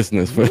 65 old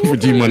listeners for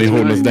G Money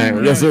holding us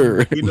down. Yes,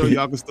 sir. You know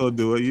y'all can still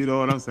do it. You know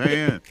what I'm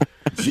saying?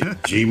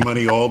 G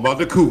Money all about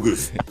the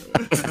Cougars.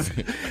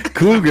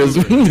 Cougars?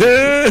 They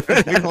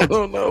call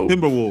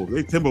Timberwolves.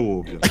 They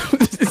Timberwolves.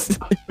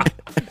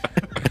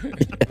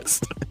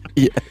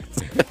 Yes.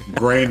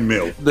 Grand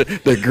Mill. The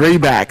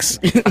Graybacks.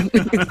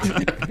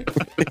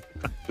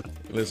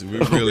 Listen, we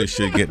really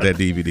should get that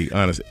DVD.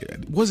 Honestly,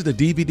 Was it a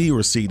DVD or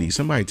a CD?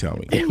 Somebody tell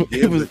me.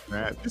 It was.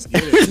 Just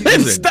get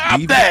it.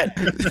 Stop DVD? that!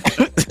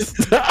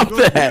 Stop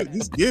that!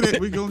 Just get it.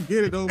 We gonna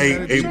get it.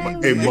 Hey,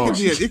 Mark.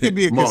 It could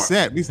be a Mark.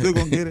 cassette. We still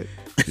gonna get it.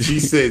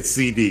 She said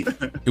CD.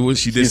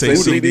 She did say said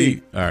CD.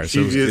 CD. All right,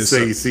 She so did it's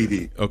say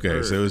CD.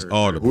 okay. So it was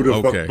audible. Who the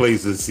okay. fuck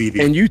plays a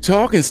CD? And you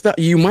talking stuff.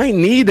 You might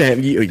need that.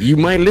 You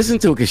might listen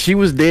to it because she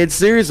was dead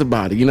serious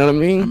about it. You know what I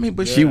mean? I mean,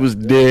 but she was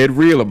dead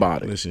real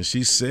about it. Listen,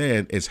 she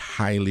said it's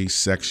highly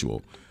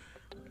sexual,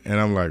 and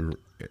I'm like,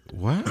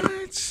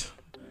 what?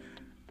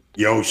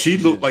 Yo, she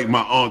looked like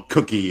my Aunt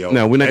Cookie, yo.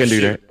 No, we're not gonna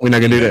do that. We're not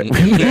gonna do that.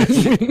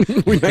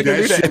 We're not gonna do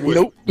That that. shit was,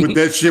 Nope. but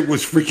that shit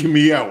was freaking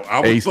me out.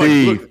 I Hey was like,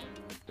 Steve. look,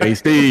 Hey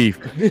Steve.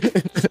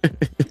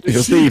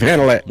 Yo, Steve,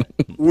 handle that.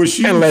 when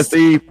she Handle that, was,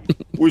 Steve.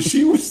 when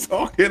she was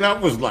talking, I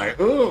was like,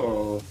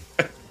 oh.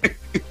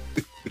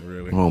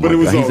 Really? Oh But my it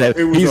was God. all-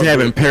 it was He's all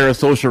having good.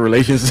 parasocial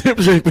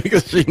relationships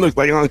because she looks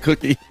like Aunt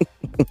Cookie.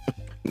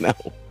 No,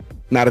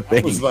 not a I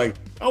thing. was like,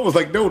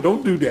 no,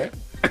 don't do that.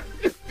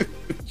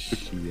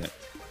 Shit.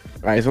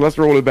 All right, so let's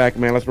roll it back,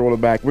 man. Let's roll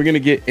it back. We're going to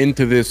get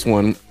into this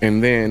one.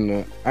 And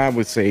then I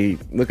would say,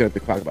 looking at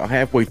the clock, about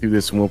halfway through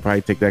this one, we'll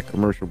probably take that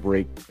commercial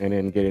break and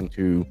then get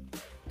into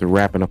the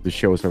wrapping up the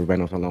show so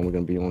everybody knows how long we're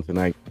going to be on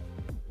tonight.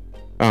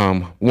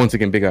 Once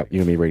again, big up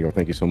UME Radio.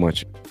 Thank you so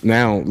much.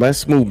 Now,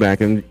 let's move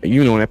back. And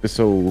you know, in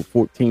episode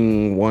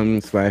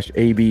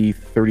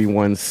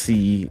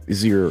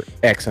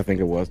 14.1/AB31C0X, I think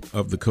it was.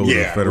 Of the Code Yeah,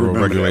 of I Federal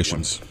remember that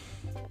Regulations.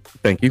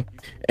 Thank you.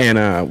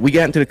 And we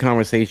got into the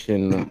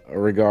conversation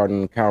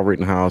regarding Kyle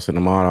Rittenhouse and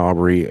Ahmaud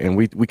Arbery, and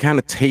we kind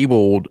of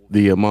tabled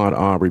the Ahmaud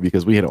Arbery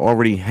because we had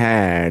already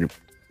had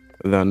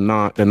the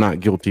not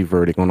guilty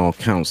verdict on all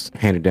counts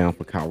handed down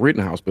for Kyle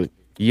Rittenhouse, but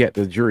yet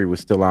the jury was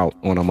still out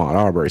on Ahmaud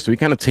Arbery. So we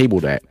kind of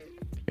tabled that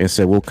and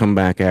said we'll come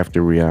back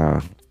after we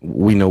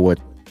know what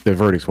the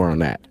verdicts were on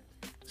that.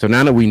 So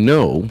now that we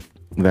know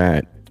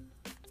that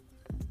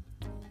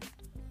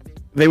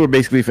they were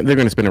basically, they're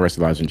going to spend the rest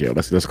of their lives in jail.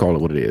 Let's call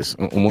it what it is.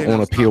 On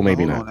now appeal, stop.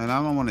 maybe Hold not. on. And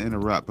I don't want to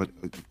interrupt, but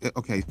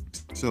okay.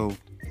 So,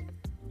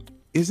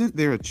 isn't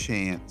there a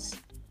chance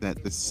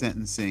that the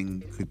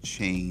sentencing could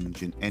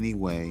change in any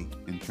way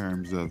in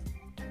terms of,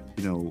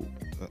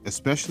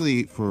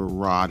 especially for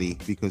Roddy,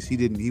 because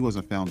he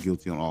wasn't found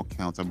guilty on all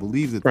counts. I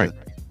believe that Right.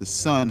 the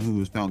son who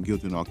was found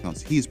guilty on all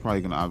counts, he's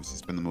probably going to obviously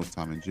spend the most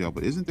time in jail.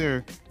 But isn't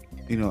there,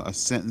 a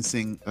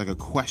sentencing, like a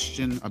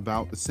question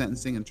about the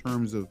sentencing in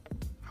terms of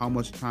how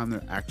much time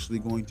they're actually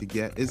going to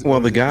get? Well,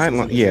 the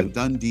guideline, yeah,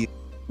 done deal.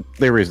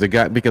 there is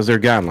because there are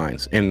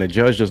guidelines, and the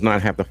judge does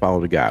not have to follow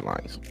the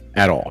guidelines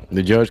at all.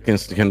 The judge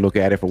can look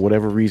at it for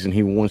whatever reason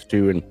he wants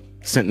to and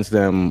sentence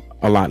them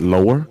a lot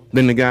lower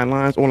than the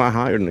guidelines or a lot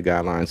higher than the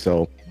guidelines.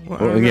 So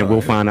again,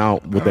 we'll find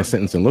out what that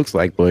sentencing looks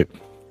like. But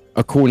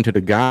according to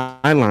the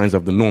guidelines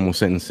of the normal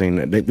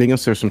sentencing, they can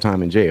serve some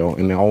time in jail,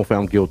 and they're all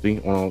found guilty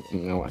on,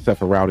 except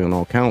for Rowdy on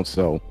all counts.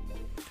 So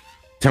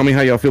tell me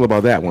how y'all feel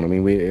about that one. I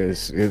mean,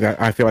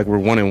 I feel like we're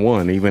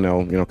 1-1, even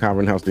though Kyle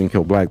Rittenhouse didn't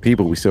kill black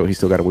people. He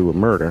still got away with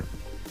murder.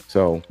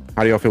 So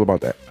how do y'all feel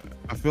about that?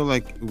 I feel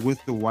like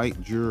with the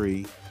white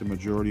jury, the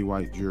majority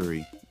white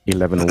jury,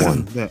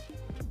 11-1. that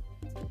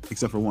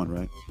except for one,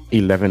 right?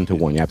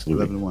 11-1, yeah,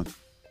 absolutely.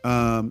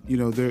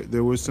 11-1.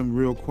 There was some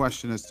real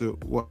question as to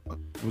what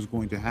was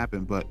going to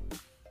happen, but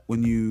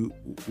when you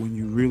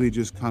really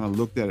just kind of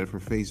looked at it for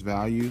face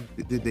value,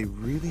 did they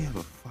really have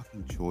a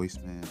fucking choice,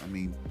 man? I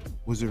mean,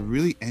 was there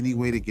really any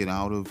way to get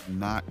out of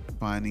not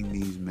finding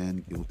these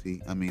men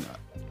guilty? I mean,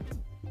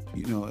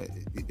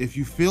 if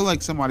you feel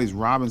like somebody's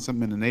robbing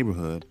something in the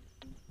neighborhood,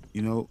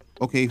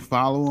 okay,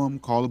 follow him,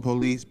 call the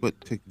police, but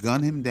to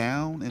gun him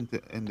down and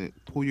to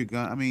pull your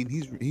gun, I mean,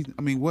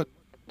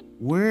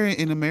 where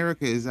in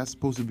America is that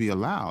supposed to be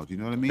allowed? You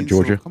know what I mean?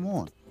 Georgia. So, come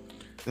on.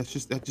 That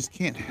just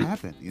can't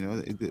happen.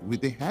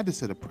 They had to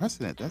set a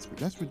precedent.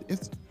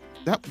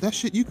 That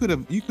shit. You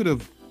could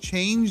have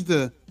changed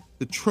the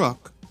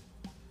truck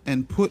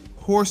and put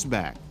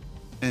horseback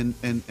and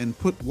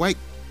put white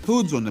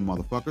hoods on the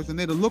motherfuckers, and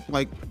they'd have looked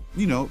like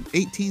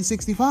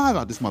 1865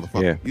 out this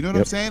motherfucker. Yeah. You know what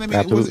I'm saying? I mean,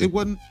 Absolutely. it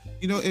wasn't.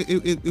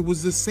 It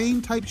was the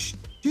same type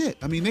shit.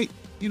 I mean, they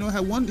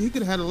had one. He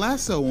could have had a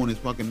lasso on his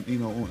fucking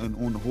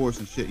on the horse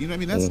and shit. You know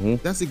what I mean?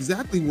 That's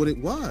exactly what it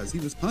was. He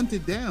was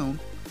hunted down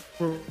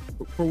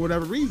for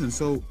whatever reason.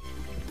 So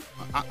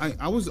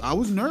I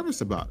was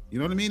nervous about it. You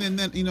know what I mean? And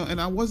then and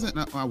I was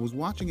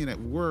watching it at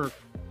work.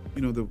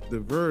 The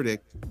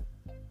verdict.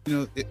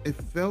 It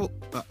felt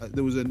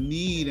there was a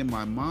need in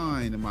my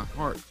mind and my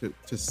heart to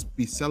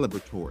be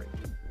celebratory.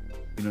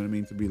 You know what I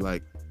mean? To be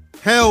like,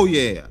 hell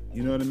yeah.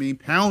 You know what I mean?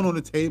 Pound on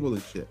the table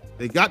and shit.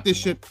 They got this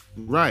shit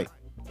right.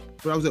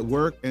 But I was at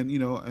work and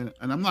and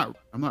I'm not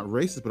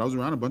racist, but I was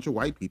around a bunch of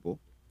white people,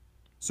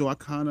 so I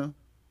kind of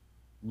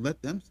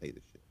let them say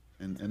this shit,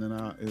 and then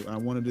I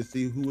wanted to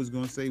see who was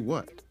going to say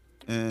what,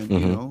 and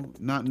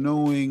not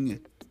knowing,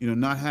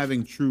 not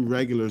having true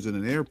regulars in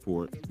an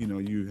airport,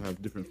 you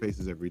have different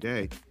faces every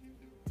day.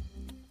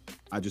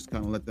 I just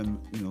kind of let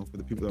them, for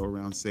the people that were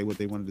around, say what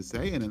they wanted to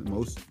say, and then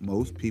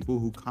most people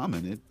who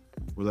commented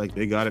were like,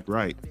 they got it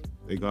right.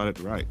 They got it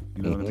right.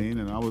 You know what I mean?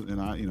 And I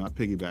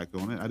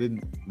piggybacked on it. I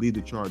didn't lead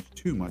the charge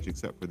too much,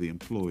 except for the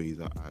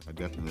employees. I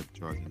definitely led the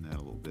charge in that a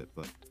little bit.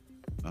 But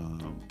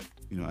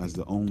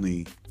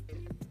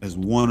as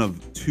one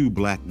of two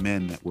black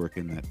men that work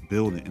in that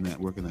building and that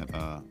work in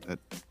that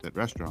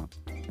restaurant,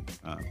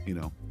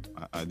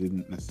 I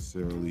didn't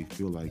necessarily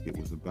feel like it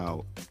was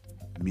about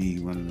me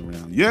running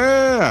around,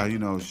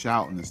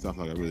 shouting and stuff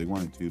like I really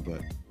wanted to.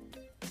 But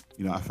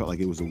I felt like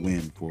it was a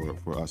win for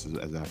us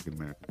as African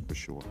Americans, for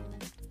sure.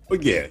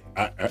 But yeah,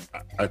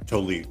 I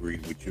totally agree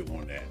with you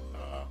on that.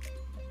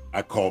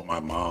 I called my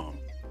mom.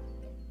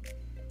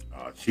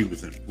 She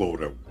was in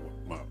Florida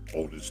with my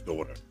oldest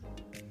daughter,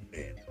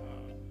 and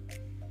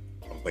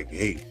I was like,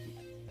 "Hey,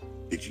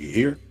 did you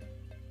hear?"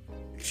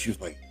 And she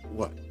was like,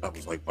 "What?" I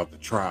was like, "About the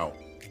trial."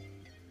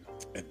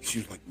 And she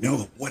was like,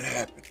 "No, what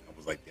happened?" I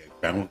was like, "They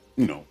found,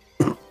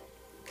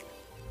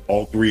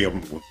 all three of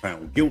them were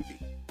found guilty."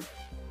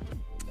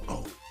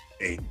 Oh,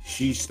 and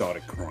she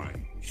started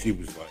crying. She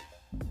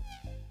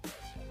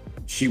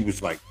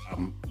was like,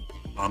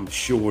 I'm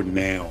sure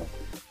now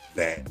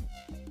that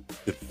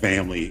the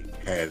family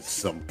has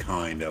some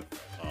kind of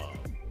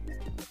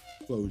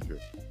closure.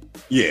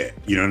 Yeah,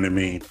 you know what I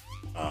mean?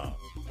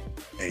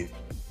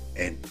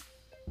 And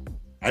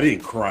I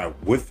didn't cry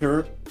with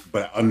her,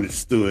 but I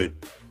understood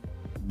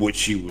what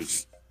she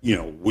was, The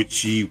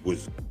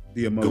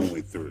emotion.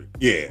 going through.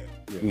 Yeah,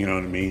 you know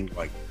what I mean?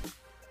 Like,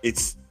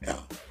 it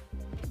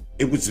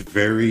was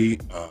very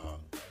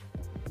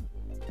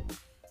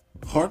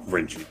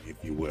heart-wrenching, if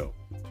you will,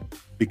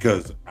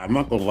 because I'm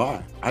not gonna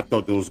lie, I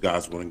thought those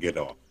guys wouldn't get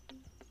off.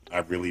 I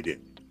really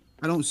didn't.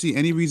 I don't see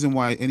any reason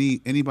why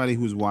anybody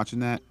who's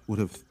watching that would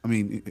have. I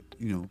mean,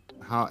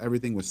 how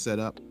everything was set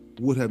up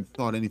would have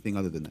thought anything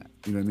other than that.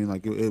 You know what I mean?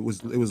 Like it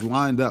was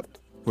lined up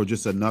for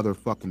just another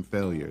fucking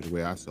failure, the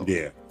way I saw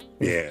it.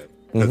 Yeah.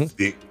 Because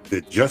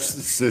the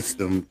justice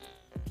system,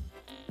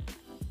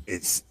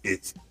 it's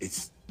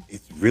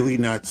really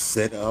not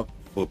set up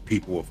for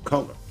people of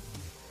color,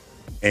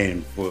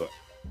 and for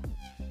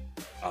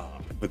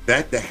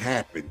that to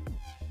happen,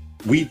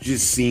 we've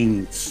just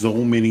seen so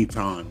many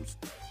times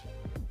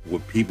where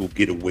people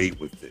get away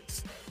with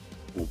this,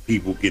 where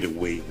people get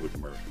away with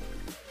murder,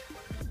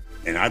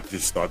 and I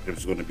just thought there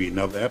was going to be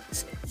another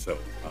episode. So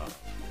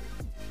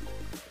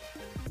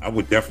I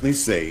would definitely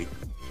say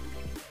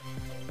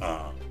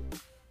I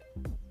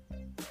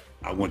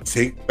want to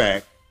take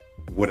back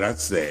what I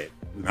said.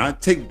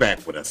 Not take back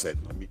what I said.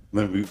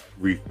 Let me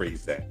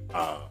rephrase that.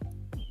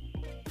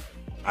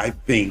 I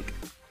think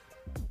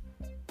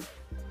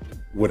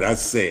what I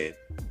said,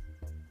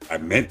 I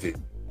meant it.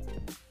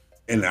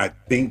 And I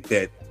think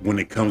that when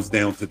it comes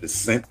down to the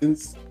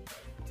sentence,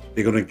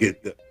 they're going to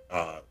get the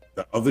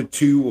other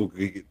two will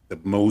get the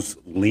most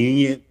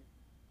lenient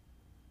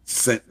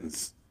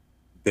sentence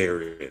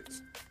there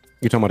is.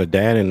 You talking about the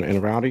dad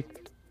and Rowdy?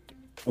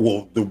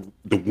 Well,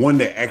 the one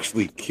that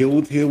actually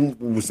killed him,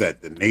 what was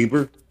that? The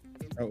neighbor?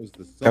 That was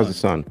the son. That was the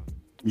son.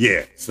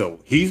 Yeah, so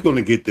he's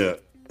gonna get the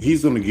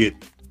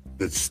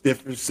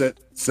stiffer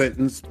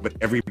sentence, but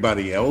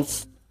everybody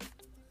else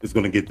is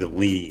gonna get the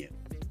lenient.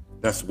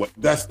 That's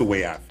the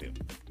way I feel.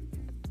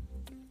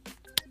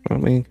 I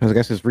mean, I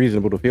guess it's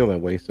reasonable to feel that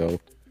way. So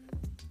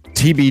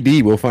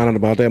TBD, we'll find out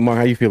about that. Mark,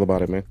 how you feel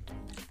about it, man?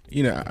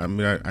 I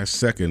mean, I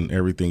second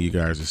everything you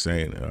guys are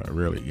saying.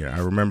 Really, yeah. I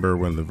remember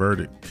when the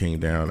verdict came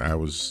down.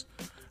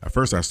 At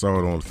first I saw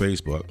it on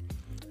Facebook,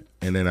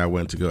 and then I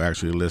went to go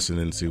actually listen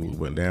and see what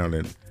went down,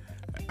 and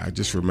I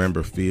just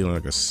remember feeling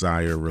like a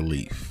sigh of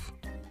relief.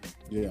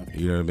 Yeah,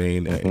 you know what I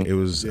mean. It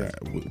was.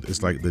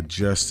 It's like the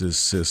justice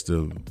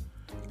system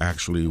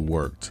actually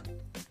worked.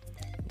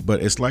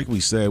 But it's like we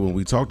said when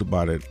we talked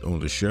about it on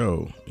the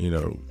show.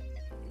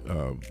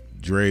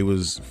 Dre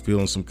was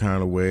feeling some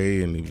kind of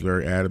way, and he was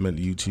very adamant.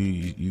 You too,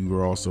 you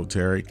were also,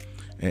 Terry,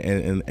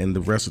 and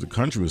the rest of the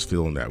country was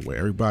feeling that way.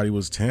 Everybody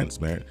was tense,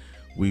 man.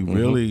 We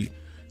really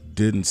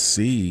didn't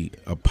see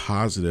a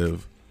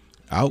positive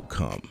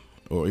outcome,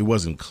 or it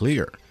wasn't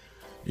clear.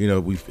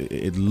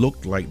 It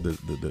looked like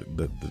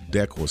the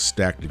deck was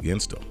stacked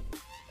against them.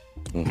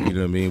 You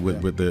know what I mean,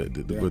 with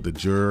the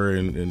juror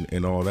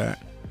and all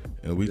that,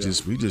 and we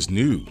just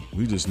knew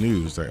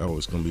it's like, oh,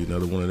 it's gonna be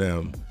another one of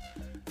them.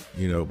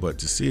 But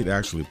to see it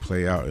actually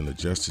play out in the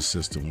justice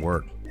system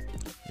work,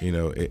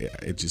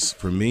 it just,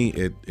 for me,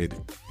 it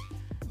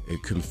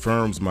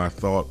confirms my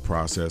thought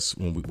process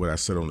what I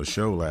said on the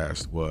show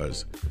last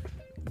was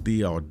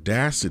the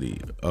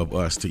audacity of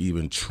us to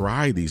even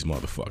try these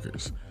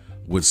motherfuckers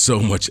with so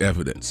much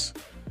evidence.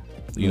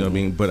 You know what I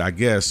mean? But I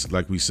guess,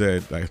 like we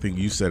said, I think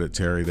you said it,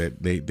 Terry,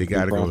 that they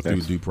got to go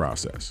through due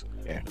process.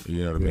 Yeah.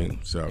 You know what I mean?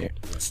 So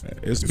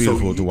it's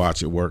beautiful to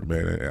watch it work,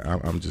 man.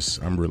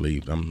 I'm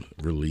relieved. I'm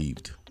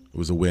relieved. It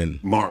was a win.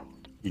 Mark,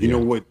 you know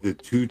what? The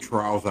two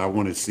trials I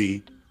want to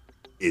see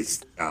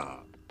is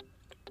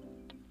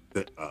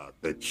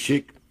the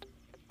chick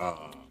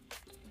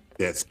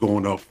that's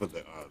going up for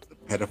the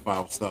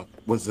pedophile stuff.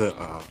 Was it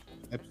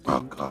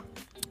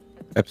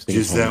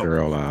Epstein's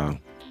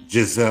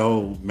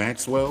Giselle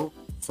Maxwell,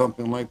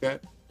 something like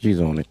that?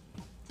 She's on it.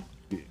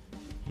 Yeah.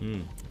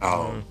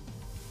 I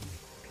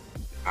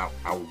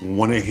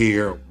want to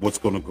hear what's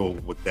going to go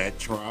with that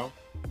trial,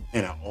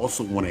 and I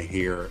also want to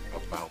hear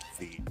about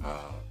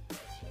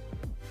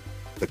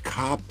the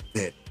cop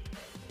that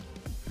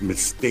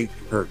mistaked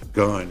her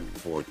gun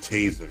for a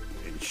taser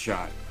and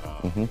shot.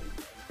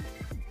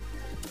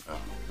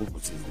 What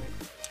was his name?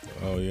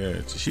 Oh yeah,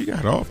 she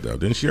got off though.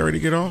 Didn't she already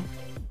get off?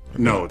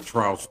 No,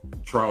 trial's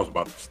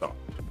about to start.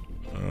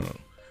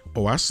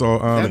 Oh, I saw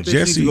That bitch needs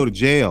Jesse. to go to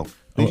jail.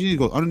 She needs to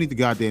go underneath the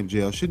goddamn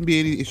jail. It shouldn't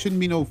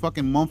be no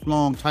fucking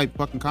month-long type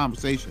fucking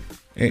conversation.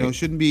 You know, it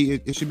shouldn't be.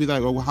 It should be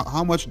like, oh,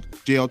 how much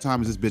jail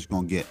time is this bitch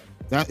gonna get?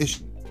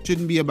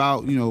 Shouldn't be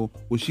about, you know,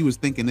 what she was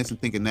thinking this and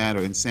thinking that,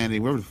 or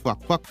insanity, whatever the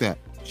fuck. Fuck that.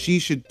 They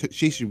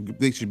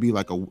should be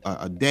like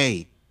a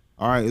day.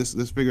 All right,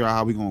 let's figure out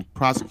how we gonna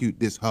prosecute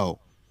this hoe.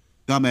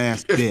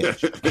 Dumbass bitch.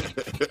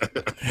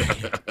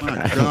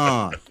 My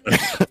God.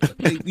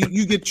 Hey,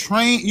 you get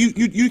trained.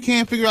 You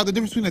can't figure out the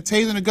difference between a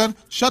taser and a gun.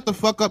 Shut the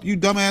fuck up, you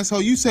dumbass hoe.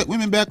 You set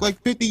women back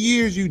like 50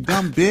 years, you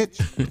dumb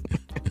bitch.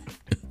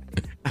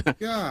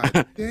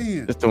 God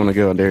damn. Just don't want to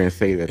go out there and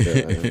say that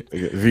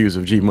the views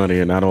of G Money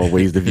are not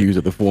always the views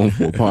of the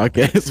 414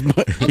 podcast,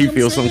 but he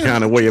feels some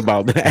kind of way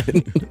about that.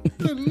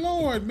 Good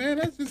Lord, man,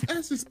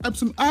 that's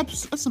some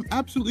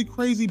absolutely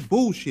crazy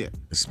bullshit.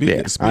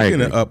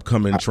 Speaking of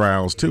upcoming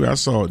trials too, I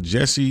saw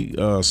Jesse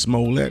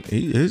Smollett.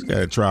 He's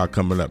got a trial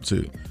coming up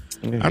too.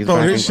 I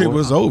thought his shit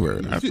was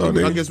over. I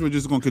guess we're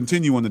just gonna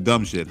continue on the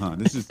dumb shit, huh?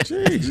 This is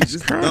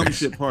the dumb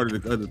shit part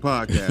of the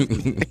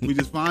podcast. We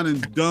just finding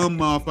dumb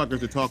motherfuckers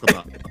to talk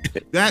about.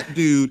 That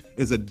dude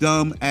is a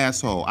dumb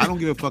asshole. I don't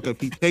give a fuck if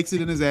he takes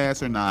it in his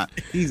ass or not.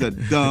 He's a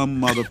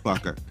dumb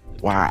motherfucker.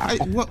 Wow.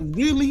 What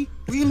really?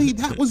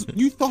 That was,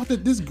 you thought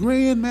that this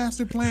grand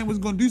master plan was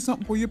gonna do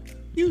something for you?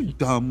 You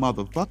dumb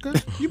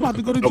motherfucker. You about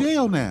to go to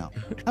jail now.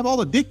 Have all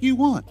the dick you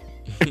want.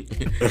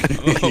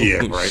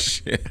 Yeah, right.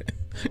 Shit.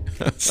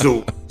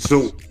 So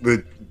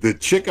the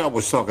chick I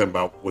was talking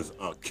about was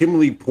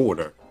Kimberly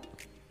Porter.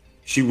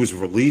 She was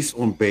released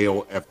on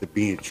bail after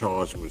being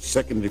charged with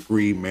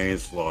second-degree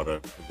manslaughter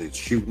for the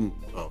shooting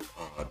of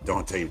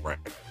Dante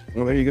Rack.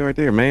 Well, there you go, right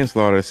there.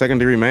 Manslaughter,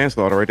 second-degree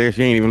manslaughter, right there.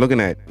 She ain't even looking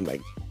at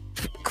like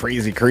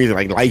crazy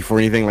like life or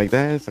anything like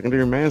that.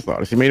 Second-degree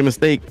manslaughter. She made a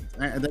mistake.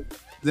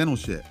 Dental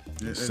shit.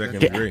 Second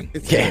degree.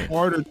 It's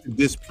harder to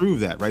disprove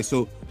that, right?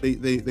 So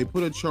they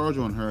put a charge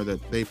on her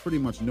that they pretty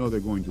much know they're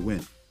going to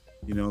win.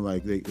 You know,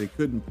 like they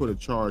couldn't put a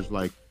charge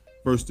like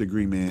first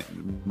degree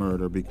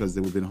murder because it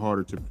would have been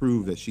harder to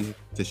prove that she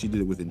did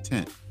it with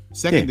intent.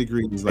 Second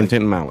degree is like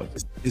intent and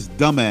malice. It's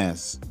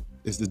dumbass.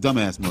 It's the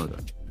dumbass murder.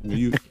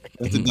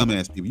 That's the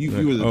dumbass people. You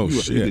did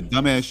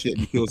dumbass shit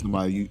and you kill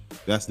somebody.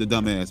 That's the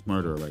dumbass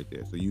murderer right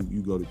there. So you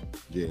go to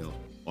jail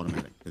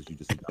automatic because you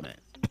just a dumbass.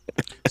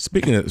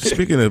 Speaking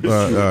of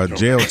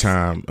jail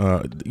time,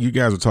 you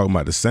guys were talking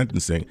about the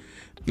sentencing.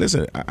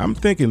 Listen, I'm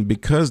thinking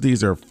because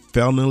these are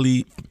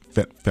felonies.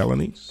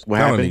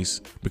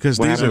 Because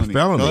these are felonies.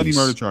 Felony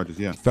murder charges,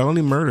 yeah.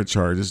 Felony murder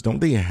charges. Don't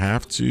they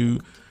have to,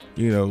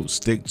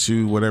 stick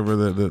to whatever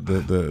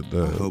the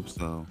I hope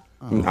so.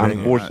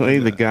 Unfortunately,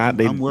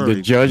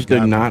 the judge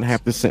did not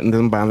have to sentence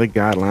them by the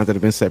guidelines that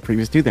have been set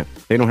previous to them.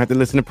 They don't have to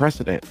listen to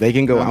precedent. They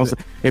can go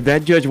outside. If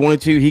that judge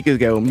wanted to, he could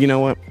go, you know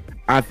what?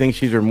 I think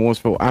she's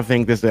remorseful. I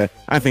think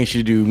she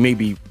should do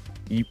maybe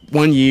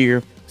 1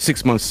 year,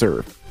 6 months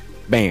served.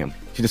 Bam.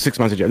 She did 6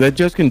 months of jail. That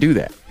judge can do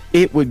that.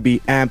 It would be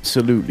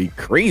absolutely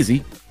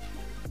crazy.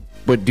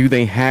 But do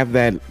they have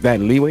that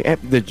leeway?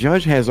 The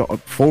judge has a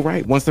full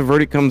right. Once the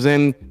verdict comes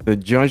in, the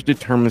judge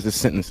determines the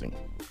sentencing.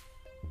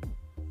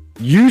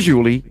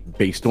 Usually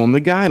based on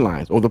the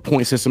guidelines or the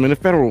point system in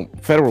the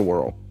federal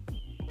world.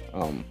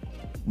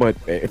 But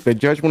if the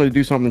judge wanted to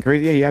do something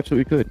crazy, yeah, he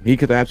absolutely could. He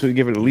could absolutely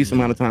give it the least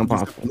amount of time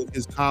possible. Look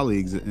his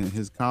colleagues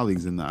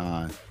in the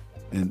eye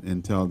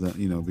and tell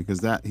them, because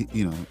that,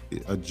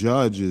 a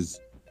judge is,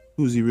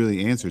 who's he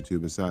really answer to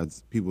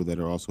besides people that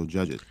are also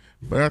judges?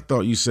 But I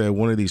thought you said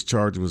one of these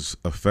charges was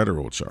a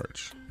federal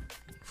charge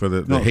for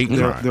the hate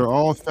crime. They're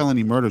all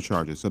felony murder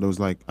charges. So there was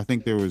I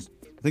think there was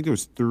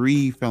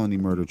 3 felony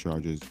murder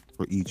charges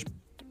for each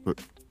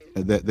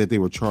that they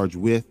were charged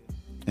with,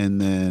 and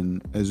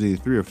then as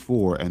either 3 or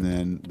 4, and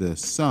then the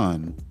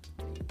son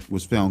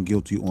was found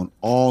guilty on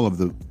all of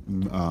the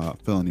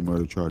felony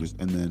murder charges,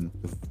 and then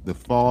the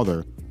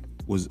father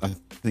was, I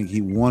think,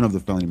 one of the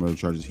felony murder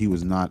charges he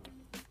was not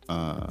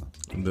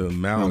the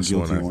malice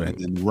one, I think.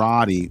 And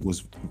Roddy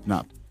was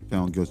not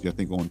found guilty, I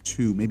think, on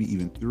 2, maybe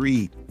even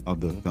 3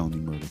 of the felony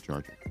murder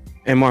charges.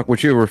 And Mark,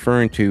 what you're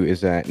referring to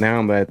is that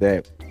now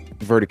that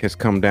verdict has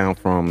come down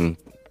from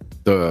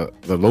the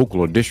local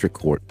or district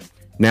court,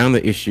 now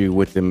the issue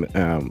with them,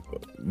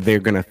 they're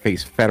gonna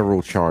face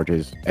federal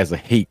charges as a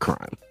hate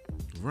crime.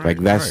 Right,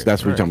 that's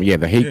what you're talking about. Yeah,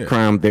 the hate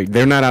crime,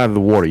 they're not out of the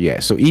water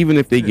yet. So even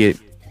if they get,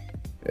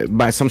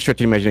 by some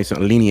stretch of imagination,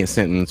 a lenient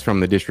sentence from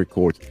the district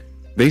courts,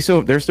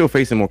 they're still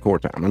facing more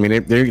court time. I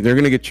mean, they're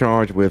going to get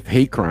charged with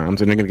hate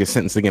crimes, and they're going to get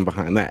sentenced again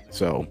behind that.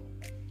 So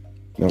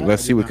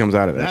let's see what comes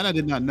out of that. That I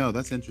did not know.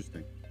 That's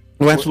interesting.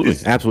 Well,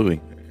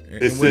 absolutely.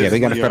 Yeah, they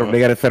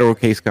got a federal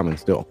case coming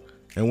still.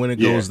 And when it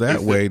Yeah, goes that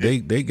it's way, a-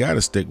 they got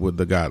to stick with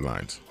the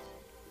guidelines.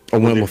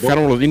 Well,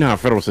 federal, you know how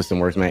federal system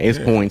works, man. It's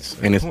points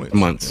and it's points.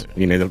 months.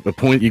 You know, the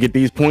point you get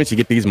these points, you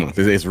get these months.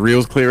 It's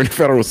real clear in the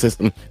federal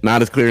system,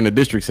 not as clear in the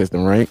district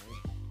system, right?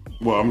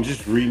 Well, I'm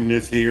just reading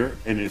this here,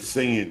 and it's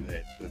saying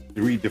that the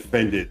 3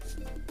 defendants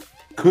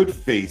could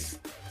face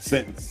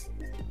sentence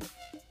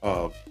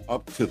of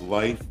up to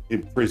life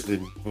in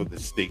prison for the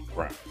state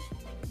crimes.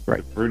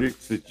 Right. The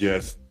verdict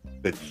suggests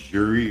that the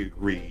jury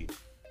agreed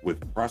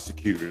with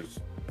prosecutors.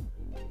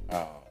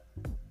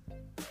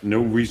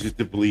 No reason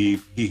to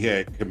believe he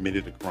had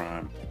committed a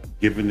crime,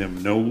 giving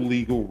them no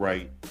legal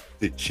right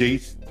to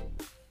chase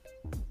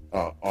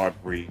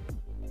Arbery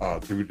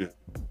through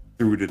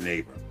the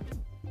neighbor.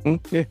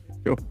 Yeah,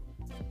 sure.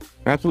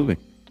 Absolutely.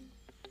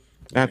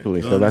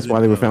 So that's why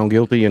they were found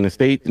guilty in the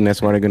state, and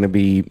that's why they're going to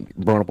be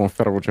brought up on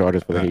federal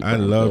charges for the hate I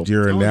crime. loved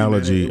your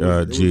analogy,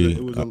 G.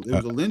 It was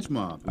a lynch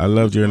mob. I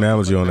loved your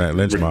analogy on that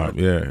lynch mob.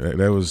 Yeah,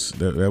 that was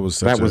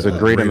such That was a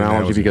great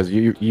analogy because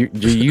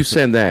you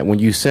said that. When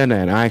you said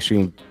that, I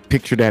actually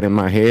pictured that in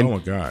my head. Oh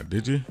my God,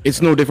 did you?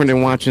 It's no different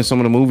than watching some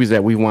of the movies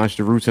that we watched,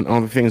 The Roots and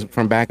other things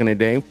from back in the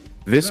day.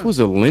 This was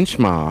a lynch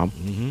mob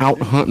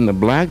out hunting the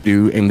black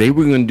dude, and they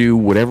were going to do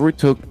whatever it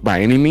took by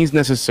any means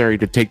necessary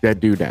to take that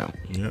dude down.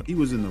 Yeah. He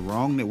was in the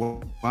wrong.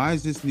 Why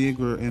is this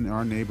nigger in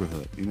our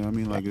neighborhood? You know what I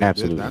mean? Like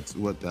Absolutely. that's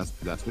what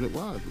it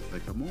was. It's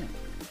like, come on,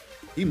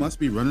 he must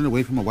be running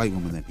away from a white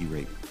woman that he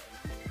raped.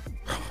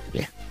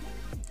 Yeah.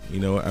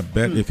 You know, I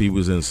bet if he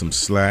was in some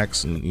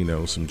slacks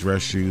and some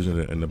dress shoes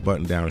and a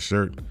button-down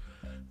shirt,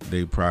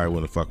 they probably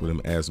wouldn't fuck with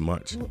him as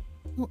much.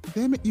 Well,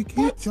 damn it, you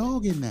can't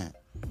jog in that.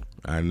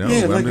 I know.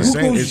 Yeah, but like I'm just who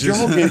saying, goes it's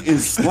just jogging in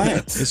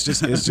slacks? it's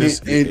just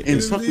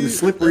and fucking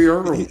slippery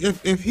Earl.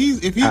 If he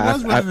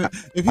was running,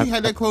 if he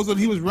had that clothes on,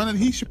 he was running.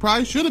 He should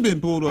have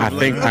been pulled over.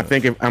 I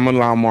think if I'm gonna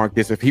allow Mark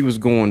this, if he was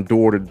going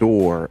door to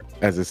door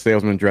as a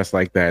salesman dressed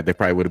like that, there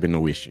probably would have been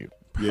no issue.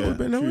 yeah, would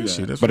been no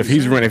issue. That's But what if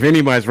he's running, if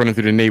anybody's running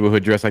through the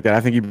neighborhood dressed like that,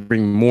 I think you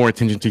bring more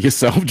attention to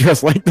yourself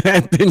dressed like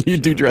that than you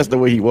do dressed the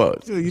way he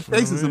was. You're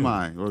chasing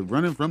somebody or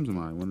running from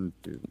somebody. One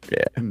of the two.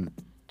 Yeah.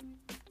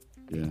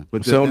 Yeah,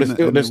 but So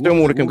there's still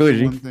more to come. Go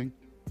ahead, G.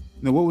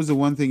 No, what was the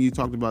one thing you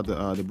talked about?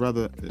 The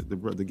brother,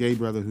 the gay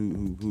brother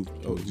who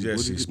Jesse what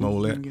was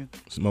Smollett. his name again?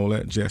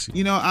 Smollett, Jesse.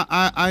 You know,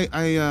 I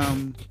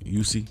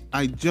UC.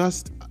 I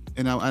just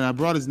and I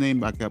brought his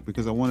name back up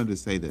because I wanted to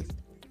say this.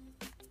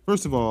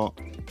 First of all,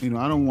 I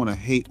don't want to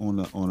hate on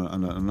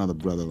another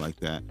brother like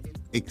that,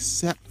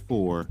 except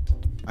for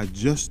I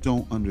just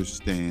don't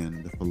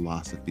understand the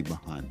philosophy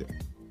behind it.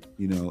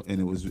 And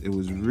it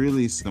was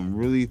really some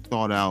really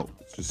thought out,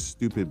 just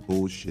stupid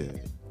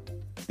bullshit.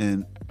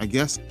 And I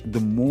guess the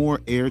more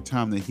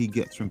airtime that he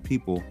gets from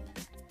people,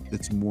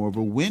 it's more of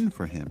a win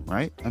for him,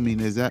 right? I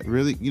mean, is that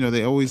really?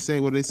 They always say,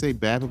 what do they say?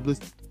 Bad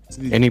publicity.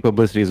 Any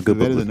publicity is good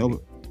better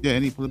publicity. than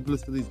any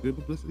publicity is good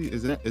publicity.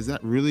 Is that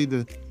really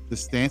the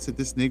stance that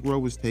this Negro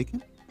was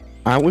taking?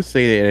 I would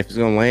say that if it's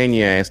gonna land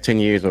your ass 10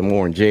 years or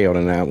more in jail,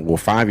 then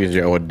 5 years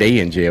in jail or a day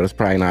in jail, it's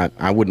probably not.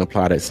 I wouldn't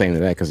apply that same to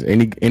that because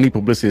any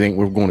publicity ain't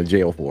worth going to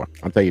jail for.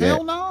 I'll tell you Hell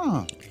that.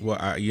 no.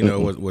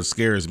 Well, what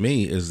scares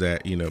me is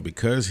that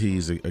because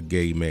he's a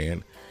gay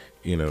man,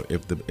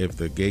 if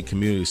the gay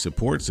community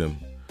supports him,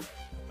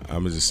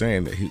 I'm just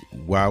saying that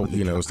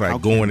it's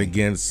like going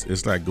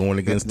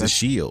against the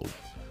Shield.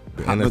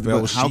 The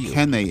NFL How Shield.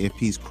 can they if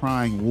he's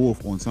crying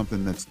wolf on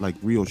something that's like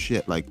real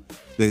shit? Like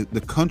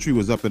the country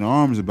was up in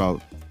arms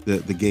about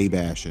the gay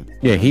bashing.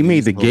 Yeah, he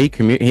made the gay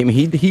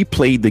community. He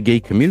played the gay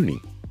community.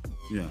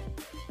 Yeah.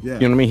 You know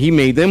what I mean? He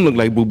made them look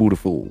like Boo Boo the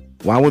Fool.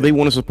 Why would they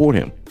want to support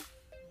him?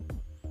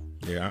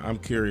 Yeah, I'm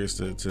curious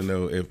to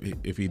know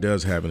if he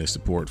does have any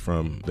support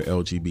from the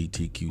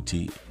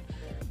LGBTQT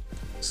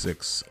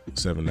 6,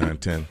 7, 9,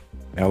 10.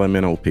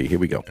 LMNOP. Here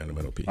we go.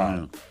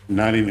 LMNOP.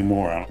 Not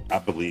anymore. I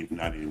believe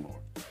not anymore.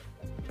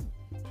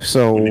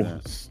 So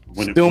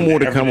still more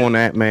to come on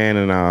that, man,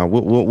 and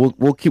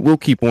we'll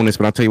keep on this.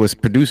 But I'll tell you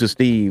what, producer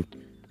Steve,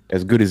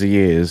 as good as he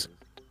is,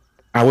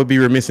 I would be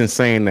remiss in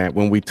saying that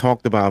when we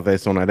talked about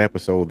this on that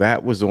episode,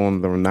 that was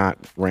on the Not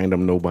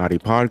Random Nobody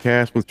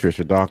podcast with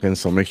Trisha Dawkins.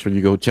 So make sure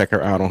you go check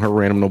her out on her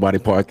Random Nobody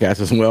podcast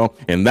as well.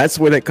 And that's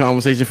where that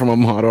conversation from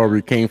Ahmaud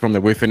Arbery came from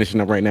that we're finishing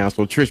up right now.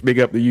 So Trish, big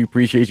up to you.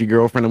 Appreciate your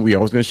girlfriend, and we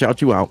always gonna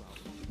shout you out.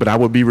 But I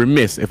would be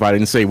remiss if I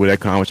didn't say where that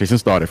conversation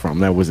started from.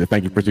 That was it.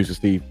 Thank you, producer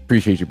Steve.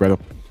 Appreciate you, brother.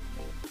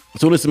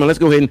 So listen, man, let's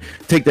go ahead and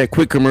take that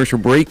quick commercial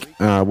break.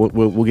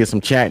 We'll get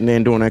some chatting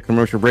in during that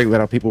commercial break.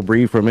 Let our people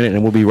breathe for a minute,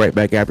 and we'll be right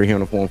back after here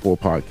on the Forum 4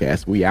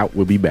 podcast. We out.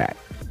 We'll be back.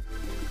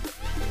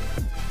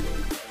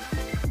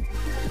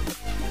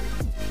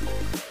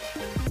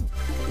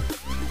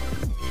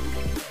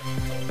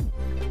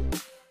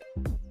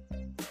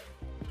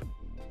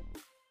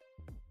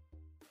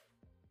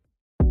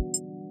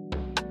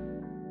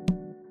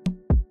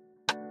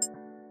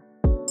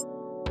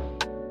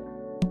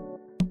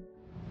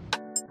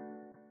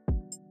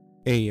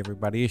 Hey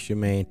everybody, it's your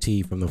man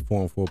T from the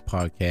Forum 4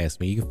 podcast.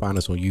 Man, you can find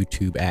us on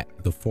YouTube at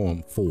the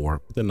Forum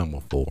 4, the number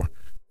 4.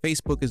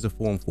 Facebook is the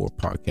Forum 4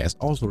 podcast,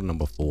 also the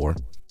number 4.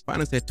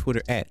 Find us at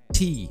Twitter at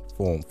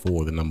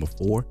TForum4, the number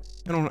 4,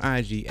 and on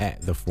IG at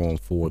the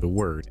Forum4, the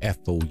word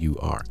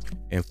FOUR.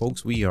 And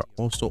folks, we are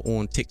also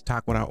on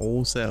TikTok with our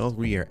old selves.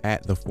 We are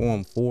at the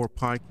Forum4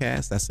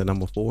 podcast. That's the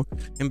number 4.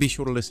 And be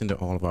sure to listen to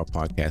all of our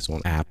podcasts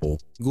on Apple,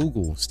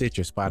 Google,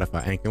 Stitcher,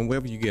 Spotify, Anchor, and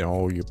wherever you get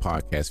all your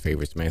podcast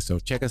favorites, man. So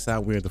check us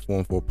out. We're the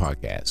Forum4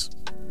 podcast.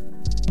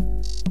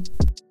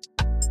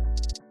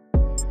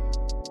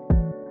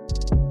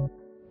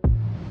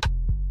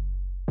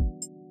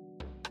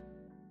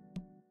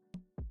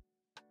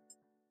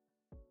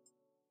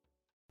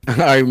 All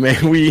right,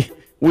 man.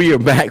 We are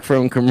back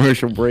from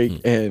commercial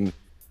break, and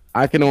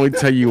I can only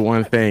tell you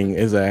one thing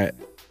is that,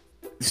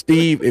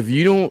 Steve, if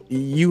you don't,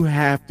 you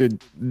have to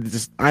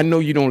just, I know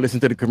you don't listen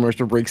to the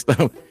commercial break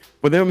stuff,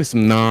 but there was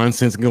some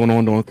nonsense going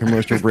on during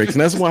commercial breaks.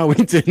 And that's why we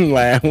didn't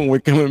laugh when we're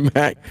coming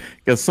back,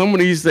 because some of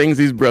these things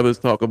these brothers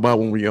talk about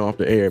when we're off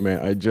the air, man,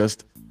 are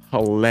just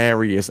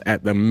hilarious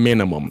at the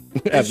minimum,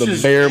 at the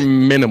bare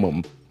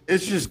minimum.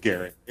 It's just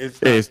Garrett. It's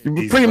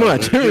pretty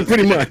much.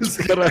 Pretty much.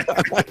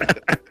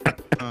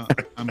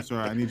 I'm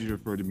sorry. I need you to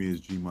refer to me as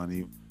G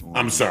Money.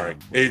 I'm sorry.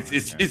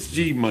 It's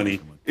G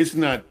Money. It's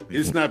not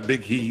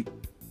Big Heat.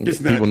 It's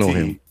not people know T.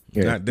 him.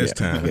 Yeah, Not this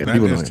time. Yeah, Not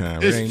people this know him.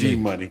 time. It's It ain't G me.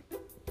 Money.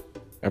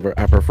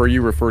 I prefer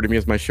you refer to me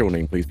as my show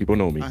name, please. People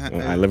know me.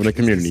 I live in a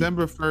community.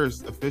 December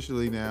 1st,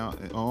 officially now.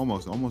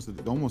 Almost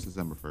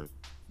December 1st.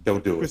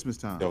 Don't do it. Christmas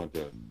time. Don't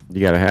do it.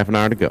 You got a half an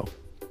hour to go.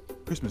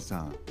 Christmas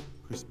time.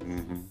 Christmas.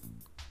 Mm-hmm.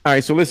 All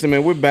right, so listen,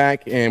 man, we're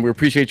back, and we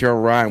appreciate y'all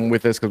riding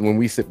with us, because when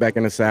we sit back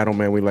in the saddle,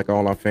 man, we like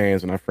all our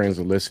fans and our friends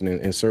are listening.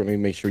 And certainly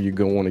make sure you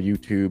go on to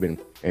YouTube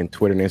and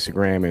Twitter and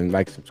Instagram and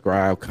like,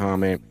 subscribe,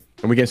 comment.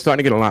 And we're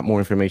starting to get a lot more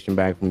information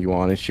back from you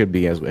all. And it should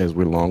be as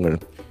we're longer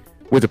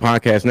with the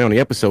podcast now on the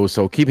episode.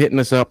 So keep hitting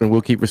us up, and we'll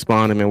keep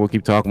responding, man. We'll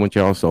keep talking with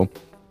y'all. So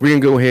we can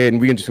go ahead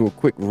and we can just do a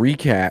quick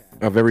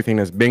recap of everything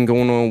that's been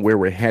going on, where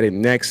we're headed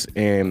next,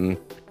 and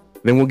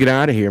then we'll get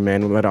out of here,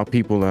 man. We'll let our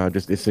people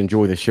just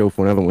enjoy the show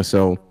for another one.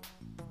 So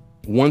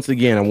once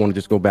again, I want to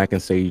just go back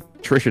and say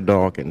Trisha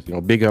Dawkins,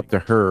 big up to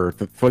her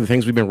for the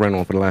things we've been running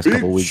on for the last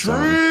couple of weeks.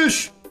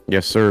 Trish!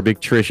 Yes, sir.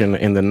 Big Trish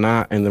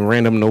and the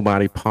Random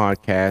Nobody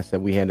podcast that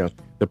we had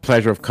the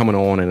pleasure of coming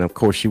on. And of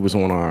course, she was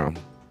on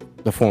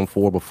the Forum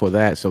 4 before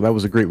that. So that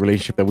was a great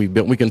relationship that we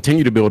built. We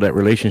continue to build that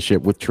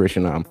relationship with Trish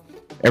and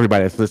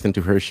everybody that's listening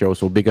to her show.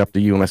 So big up to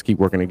you, and let's keep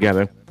working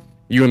together.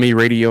 UME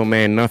Radio,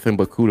 man, nothing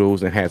but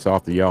kudos and hats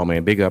off to y'all,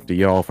 man. Big up to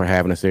y'all for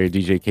having us there.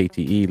 DJ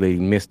KTE, Lady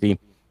Misty.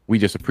 We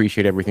just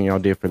appreciate everything y'all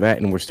did for that,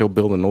 and we're still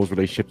building those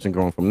relationships and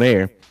growing from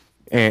there.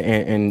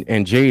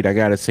 And Jade, I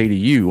gotta say to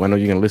you, I know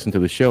you're gonna listen to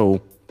the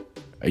show.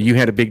 You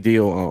had a big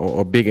deal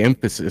or big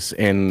emphasis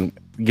in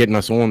getting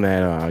us on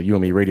that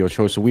UME Radio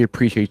show, so we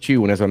appreciate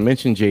you. And as I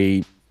mentioned,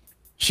 Jade,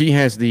 she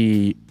has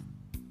the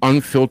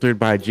Unfiltered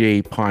by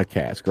Jade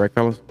podcast, correct,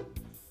 fellas?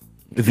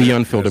 The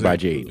Unfiltered by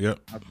Jade. Yep.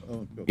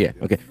 Yeah.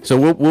 Okay. So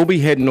we'll be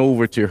heading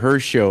over to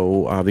her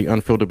show, the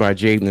Unfiltered by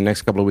Jade, in the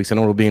next couple of weeks. I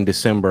know it'll be in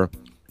December.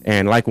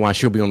 And likewise,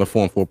 she'll be on the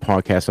Forum 4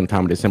 podcast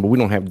sometime in December. We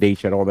don't have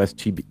dates yet. All that's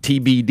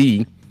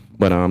TBD.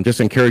 But just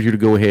encourage you to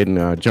go ahead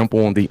and jump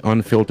on the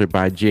Unfiltered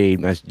by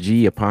Jade. That's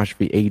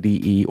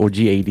G'_ADE or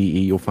GADE.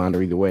 You'll find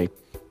her either way.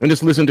 And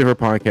just listen to her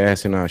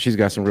podcast. And she's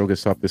got some real good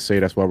stuff to say.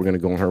 That's why we're going to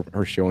go on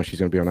her show, and she's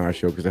going to be on our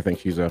show, because I think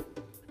she's a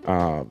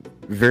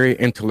very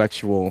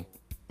intellectual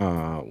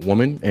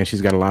woman, and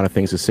she's got a lot of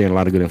things to say and a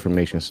lot of good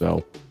information.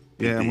 So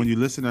yeah, and when you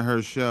listen to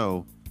her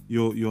show,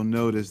 you'll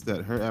notice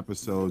that her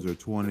episodes are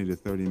 20 to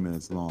 30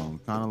 minutes long,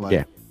 kind of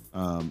like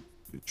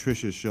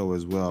Trisha's show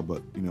as well.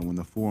 But when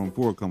the Forum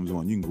 4 comes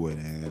on, you can go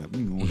ahead and add up.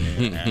 You can go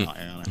ahead and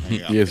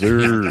hang out. Yes,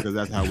 sir. Because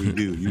that's how we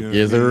do.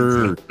 Yes,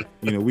 sir.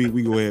 So,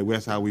 we go ahead.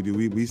 That's how we do.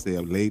 We stay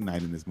up late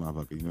night in this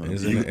motherfucker. You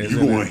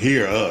want to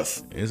hear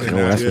us?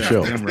 That's for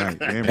sure. Damn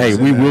right. Hey,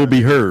 we will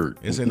be heard.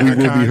 It's in We our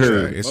will be contract.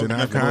 heard. It's in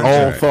our All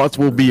contract. thoughts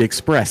will be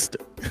expressed.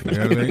 You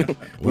know what I mean?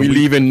 We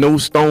leaving no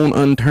stone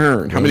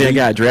unturned. How many I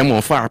got, Dre? I'm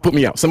on fire. Put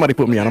me out. Somebody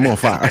put me out. I'm on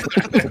fire.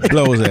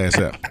 Blow his ass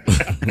up.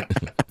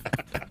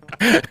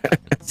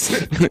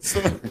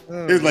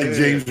 It's like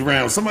James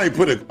Brown. Somebody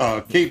put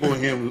a cape on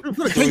him.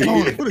 Put a cape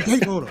on him. Put a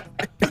cape on him.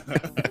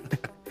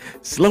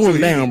 Slow him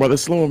down, brother.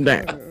 Slow him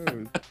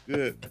down.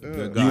 You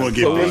want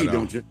to get paid,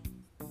 don't you?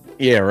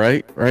 Yeah,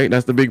 right.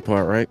 That's the big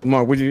part, right?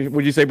 Mark, what'd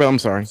you say, brother? I'm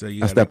sorry.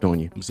 I stepped on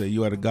you. Say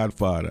you are the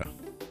Godfather.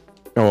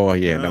 Oh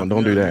yeah,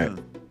 don't do that.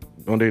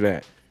 Don't do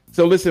that.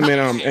 So listen,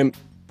 man, and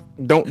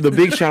the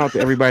big shout out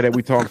to everybody that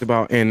we talked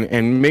about,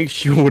 and make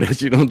sure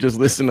that you don't just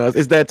listen to us.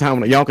 It's that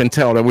time when y'all can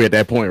tell that we're at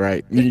that point,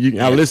 right?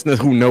 Our listeners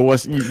who know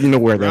us, you know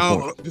we're at that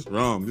point. Just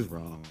wrong.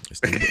 It's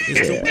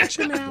the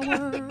witching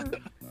hour.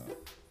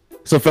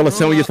 So fellas,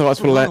 tell me your thoughts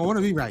for the I last. want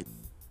to be right.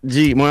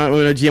 G, I'm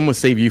gonna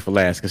save you for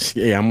last, cause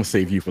I'm gonna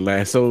save you for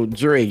last. So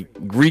Dre,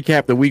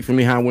 recap the week for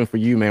me, how it went for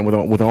you, man,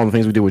 with all the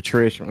things we did with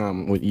Trish,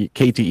 with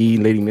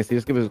KTE, Lady Misty.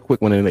 Just give us a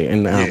quick one, and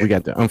we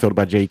got the Unfiltered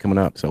by Jade coming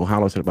up. So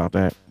holler us about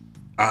that.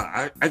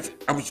 I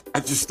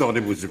just thought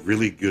it was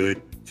really good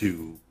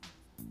to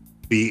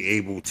be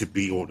able to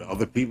be on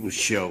other people's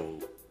show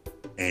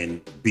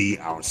and be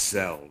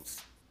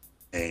ourselves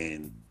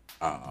and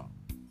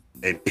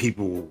and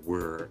people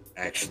were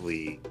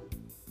actually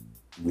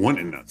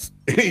wanting us.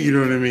 You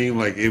know what I mean?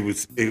 Like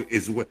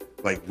it's what,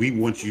 like, we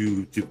want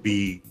you to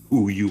be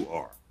who you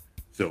are.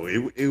 So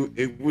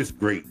it was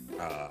great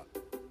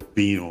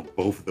being on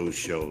both of those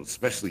shows,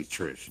 especially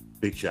Trish.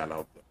 Big shout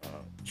out to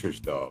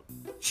Trish Dog.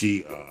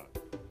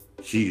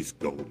 She's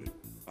golden.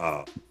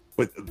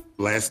 But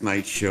last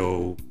night's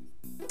show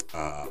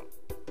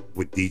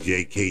with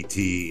DJ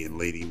KT and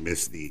Lady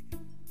Misty,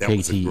 that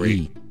was a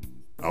great.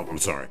 Oh, I'm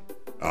sorry.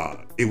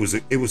 It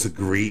was a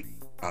great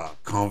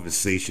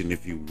conversation,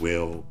 if you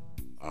will.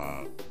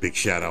 Big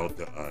shout out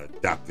to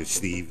Dr.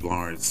 Steve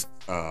Lawrence.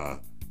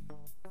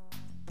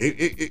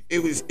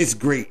 It's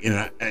great,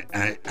 and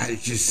I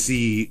just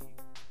see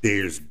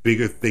there's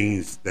bigger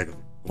things that are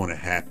going to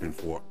happen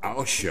for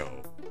our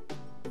show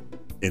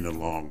in the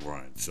long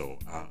run. So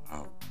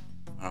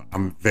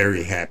I'm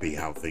very happy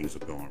how things are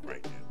going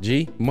right now.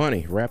 G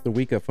Money, wrap the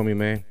week up for me,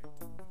 man.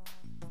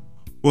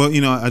 Well, I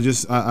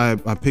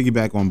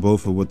piggyback on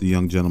both of what the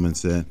young gentleman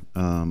said,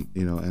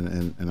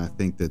 and I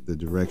think that the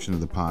direction of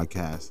the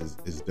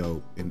podcast is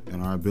dope,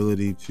 and our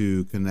ability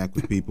to connect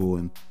with people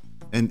and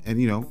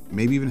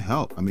maybe even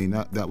help. I mean,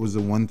 that was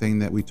the one thing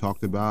that we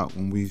talked about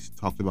when we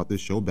talked about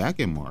this show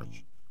back in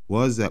March,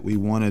 was that we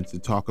wanted to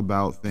talk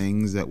about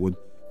things that would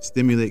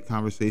stimulate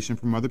conversation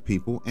from other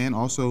people, and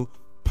also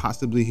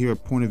possibly hear a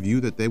point of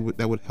view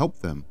that would help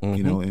them,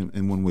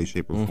 in one way,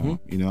 shape, or form,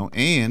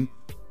 and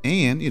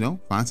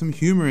find some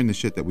humor in the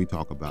shit that we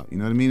talk about. You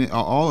know what I mean?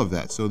 All of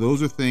that. So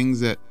those are things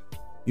that,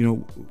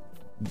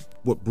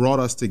 what brought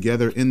us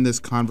together in this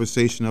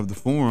conversation of the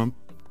forum,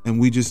 and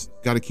we just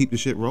got to keep the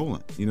shit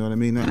rolling. You know what I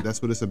mean?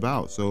 That's what it's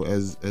about. So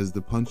as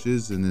the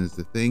punches and as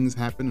the things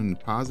happen and the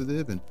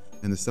positive and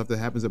the stuff that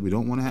happens that we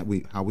don't want to have,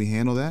 how we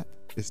handle that,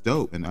 it's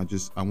dope. And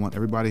I want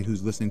everybody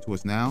who's listening to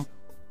us now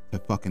to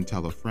fucking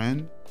tell a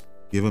friend,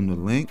 give them the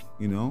link,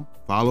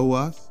 follow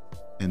us.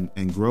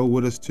 And grow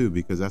with us too,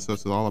 because that's what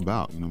it's all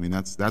about. I mean,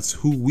 that's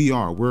who we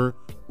are. We're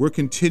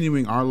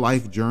continuing our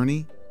life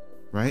journey,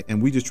 right?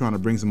 And we just trying to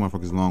bring some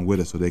motherfuckers along with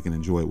us so they can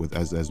enjoy it with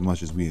as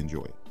much as we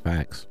enjoy it.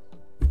 Facts.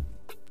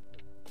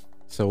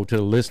 So to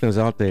the listeners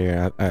out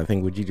there, I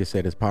think what you just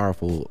said is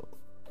powerful.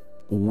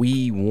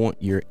 We want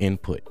your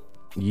input.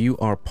 You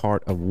are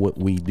part of what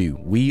we do.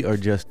 We are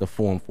just the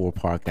Forum 4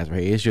 podcast,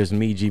 right? It's just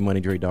me, G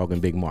Money, Dre Dog,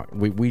 and Big Mark.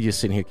 We just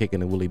sitting here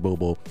kicking the Willy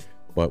Bobo.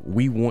 But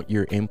we want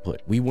your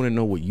input. We want to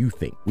know what you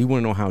think. We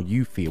want to know how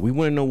you feel. We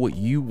want to know what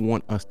you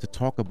want us to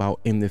talk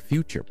about in the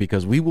future,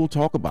 because we will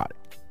talk about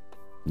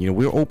it.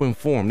 We're open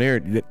forum.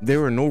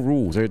 There are no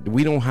rules.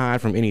 We don't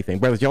hide from anything.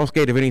 Brothers, y'all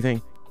scared of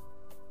anything?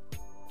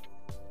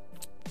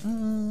 No,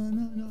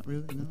 not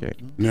really. No, okay.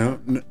 No,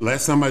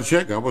 last time I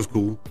checked, I was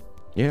cool.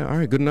 Yeah, all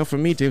right, good enough for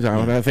me, Tibbs.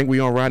 I think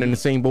we all ride in the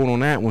same boat on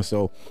that one.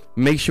 So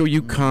make sure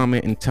you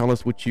comment and tell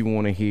us what you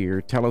want to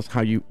hear. Tell us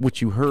what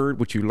you heard,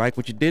 what you like,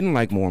 what you didn't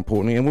like, more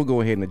importantly, and we'll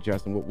go ahead and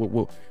adjust. And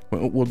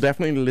we'll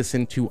definitely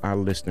listen to our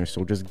listeners.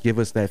 So just give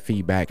us that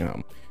feedback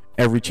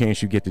every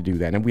chance you get to do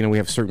that. And we know we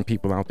have certain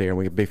people out there.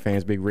 We have big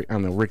fans,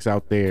 Rick's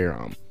out there,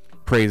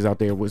 Praise out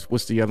there.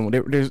 What's the other one?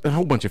 There's a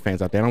whole bunch of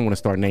fans out there. I don't want to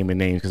start naming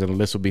names because the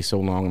list will be so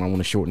long, and I don't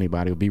want to shorten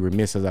anybody. It'll be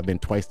remiss, as I've been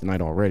twice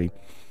tonight already.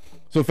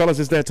 So, fellas,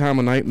 it's that time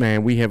of night,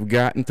 man. We have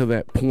gotten to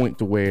that point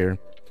to where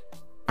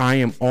I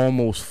am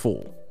almost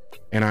full.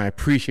 And I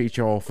appreciate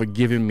y'all for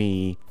giving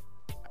me,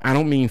 I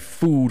don't mean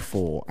food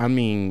full. I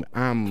mean,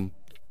 I'm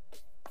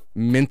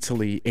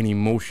mentally and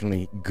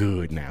emotionally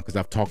good now because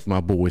I've talked to my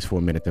boys for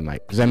a minute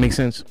tonight. Does that make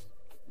sense?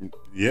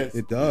 Yes.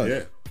 It does.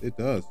 Yeah. It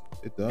does.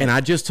 And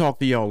I just talked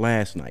to y'all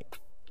last night.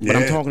 But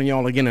I'm talking to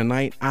y'all again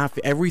tonight.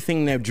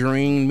 Everything that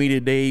drained me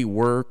today,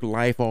 work,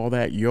 life, all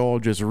that, y'all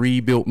just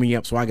rebuilt me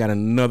up. So I got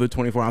another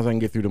 24 hours I can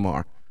get through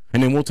tomorrow.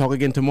 And then we'll talk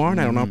again tomorrow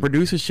night on our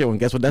producer show.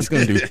 And guess what that's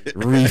going to do?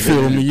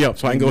 Refill me up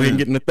so I can go ahead and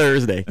get into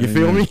Thursday. You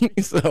feel me?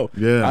 So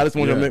I just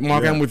want to,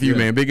 Mark, I'm with you,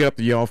 man. Big up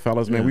to y'all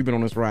fellas, man. We've been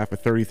on this ride for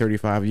 30,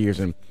 35 years.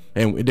 And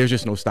there's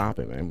just no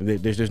stopping, man.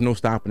 There's just no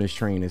stopping this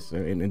train.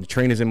 And the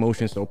train is in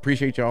motion. So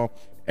appreciate y'all.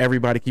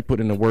 Everybody keep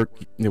putting the work.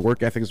 The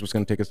work ethic is what's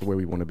going to take us to where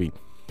we want to be.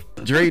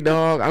 Dre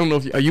Dog, I don't know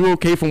if are you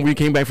okay from when we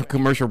came back from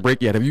commercial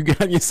break yet? Have you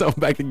got yourself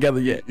back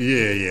together yet?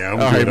 Yeah. All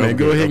right, man.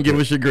 Go ahead and give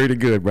us your greater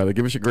good, brother.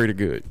 Give us your greater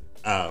good.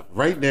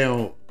 Right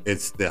now,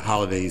 it's the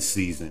holiday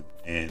season,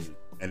 and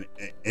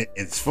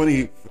it's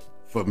funny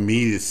for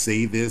me to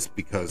say this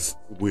because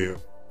we're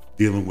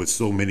dealing with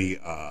so many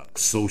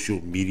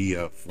social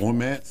media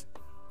formats.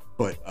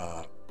 But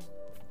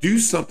do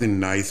something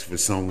nice for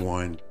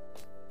someone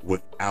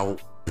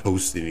without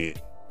posting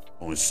it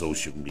on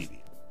social media.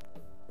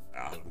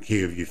 I don't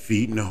care if you're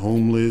feeding the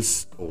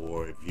homeless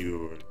or if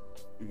you're,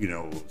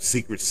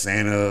 Secret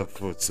Santa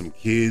for some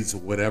kids or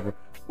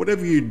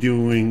whatever you're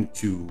doing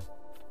to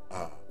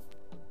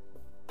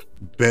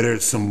better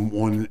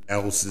someone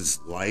else's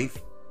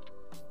life,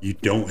 you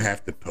don't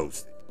have to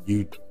post it.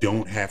 You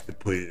don't have to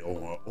put it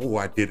on, oh,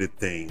 I did a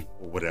thing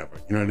or whatever.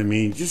 You know what I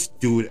mean? Just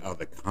do it out of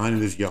the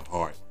kindness of your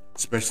heart,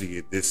 especially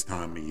at this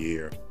time of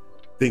year.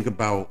 Think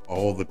about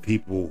all the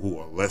people who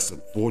are less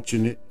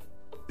fortunate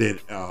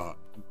that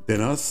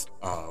than us.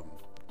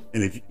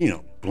 And if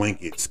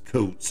blankets,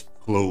 coats,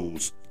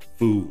 clothes,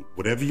 food,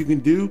 whatever you can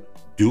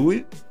do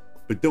it,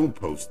 but don't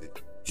post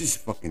it. Just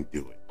fucking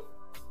do it.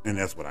 And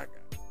that's what I got.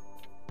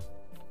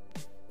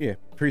 Yeah,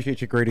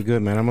 appreciate your greater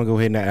good, man. I'm gonna go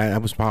ahead and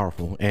that was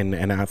powerful, and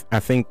I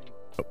think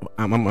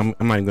I'm not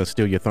even gonna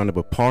steal your thunder,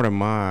 but part of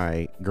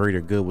my greater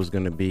good was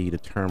gonna be the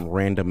term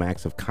random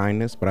acts of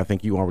kindness, but I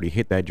think you already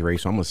hit that, Dre.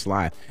 So I'm gonna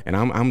slide, and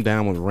I'm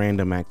down with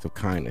random acts of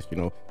kindness.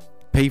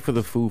 Pay for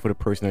the food for the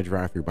person that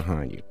drive through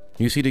behind you.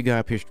 You see the guy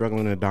up here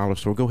struggling in a dollar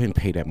store, go ahead and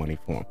pay that money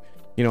for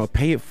him.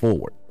 Pay it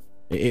forward.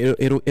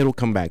 It'll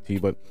come back to you.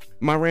 But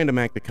my random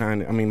act of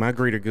kindness, my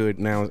greater good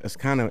now is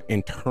kind of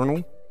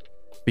internal,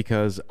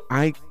 because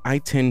I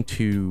tend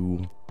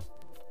to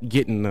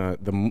get in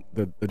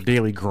the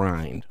daily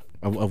grind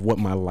of what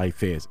my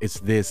life is. It's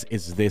this,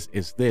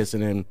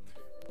 and then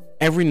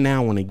every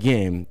now and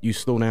again you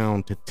slow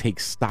down to take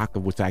stock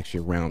of what's actually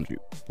around you,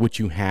 what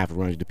you have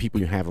around you, the people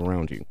you have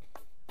around you.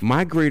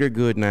 My greater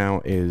good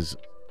now is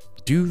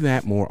do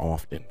that more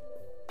often.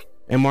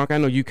 And Mark, I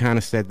know you kind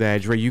of said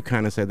that, Dre, you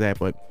kind of said that,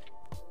 but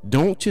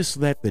don't just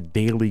let the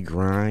daily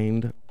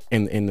grind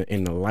and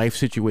the life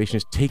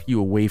situations take you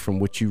away from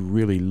what you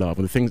really love,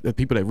 and the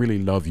people that really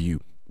love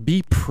you.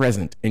 Be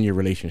present in your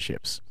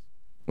relationships,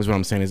 is what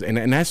I'm saying.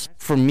 And that's,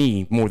 for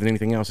me, more than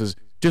anything else, is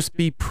just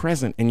be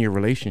present in your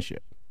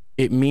relationship.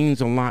 It means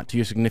a lot to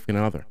your significant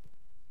other.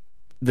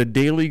 The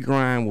daily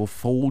grind will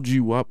fold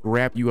you up,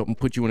 wrap you up, and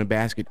put you in a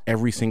basket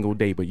every single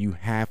day, but you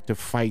have to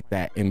fight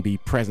that and be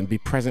present. Be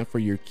present for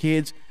your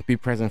kids, be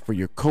present for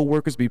your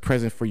coworkers, be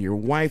present for your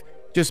wife.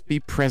 Just be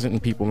present in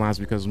people's lives,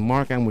 because,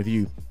 Mark, I'm with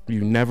you.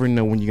 You never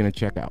know when you're going to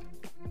check out.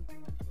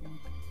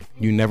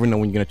 You never know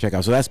when you're going to check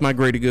out. So that's my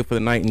greater good for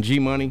the night. And G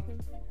Money,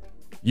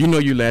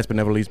 you last but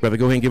never least, brother.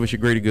 Go ahead and give us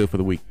your greater good for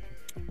the week.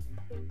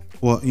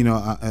 Well,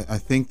 I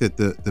think that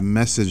the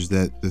message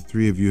that the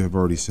three of you have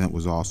already sent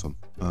was awesome.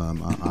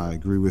 I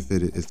agree with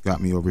it. It's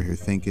got me over here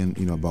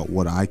thinking, about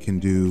what I can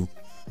do,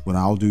 what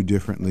I'll do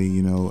differently,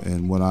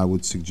 and what I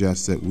would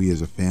suggest that we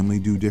as a family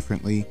do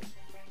differently.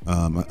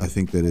 I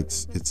think that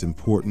it's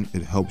important.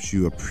 It helps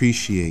you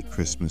appreciate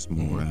Christmas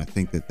more, and I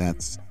think that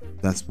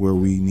that's where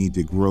we need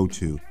to grow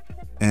to.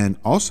 And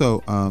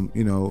also,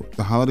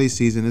 the holiday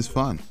season is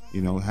fun.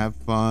 Have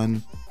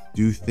fun.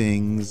 Do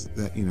things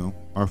that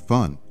are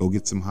fun. Go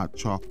get some hot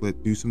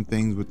chocolate. Do some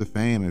things with the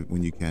fam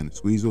when you can.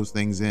 Squeeze those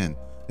things in.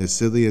 As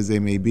silly as they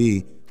may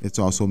be, it's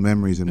also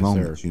memories and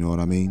moments. Sir. You know what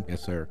I mean?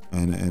 Yes, sir.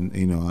 And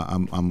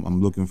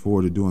I'm looking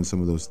forward to doing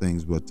some of those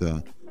things. But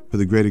for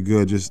the greater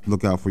good, just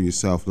look out for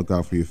yourself. Look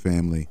out for your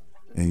family,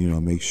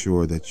 and make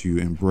sure that you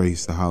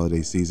embrace the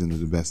holiday season to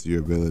the best of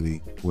your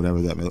ability, whatever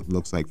that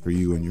looks like for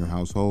you and your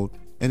household,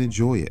 and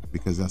enjoy it,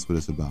 because that's what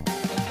it's about.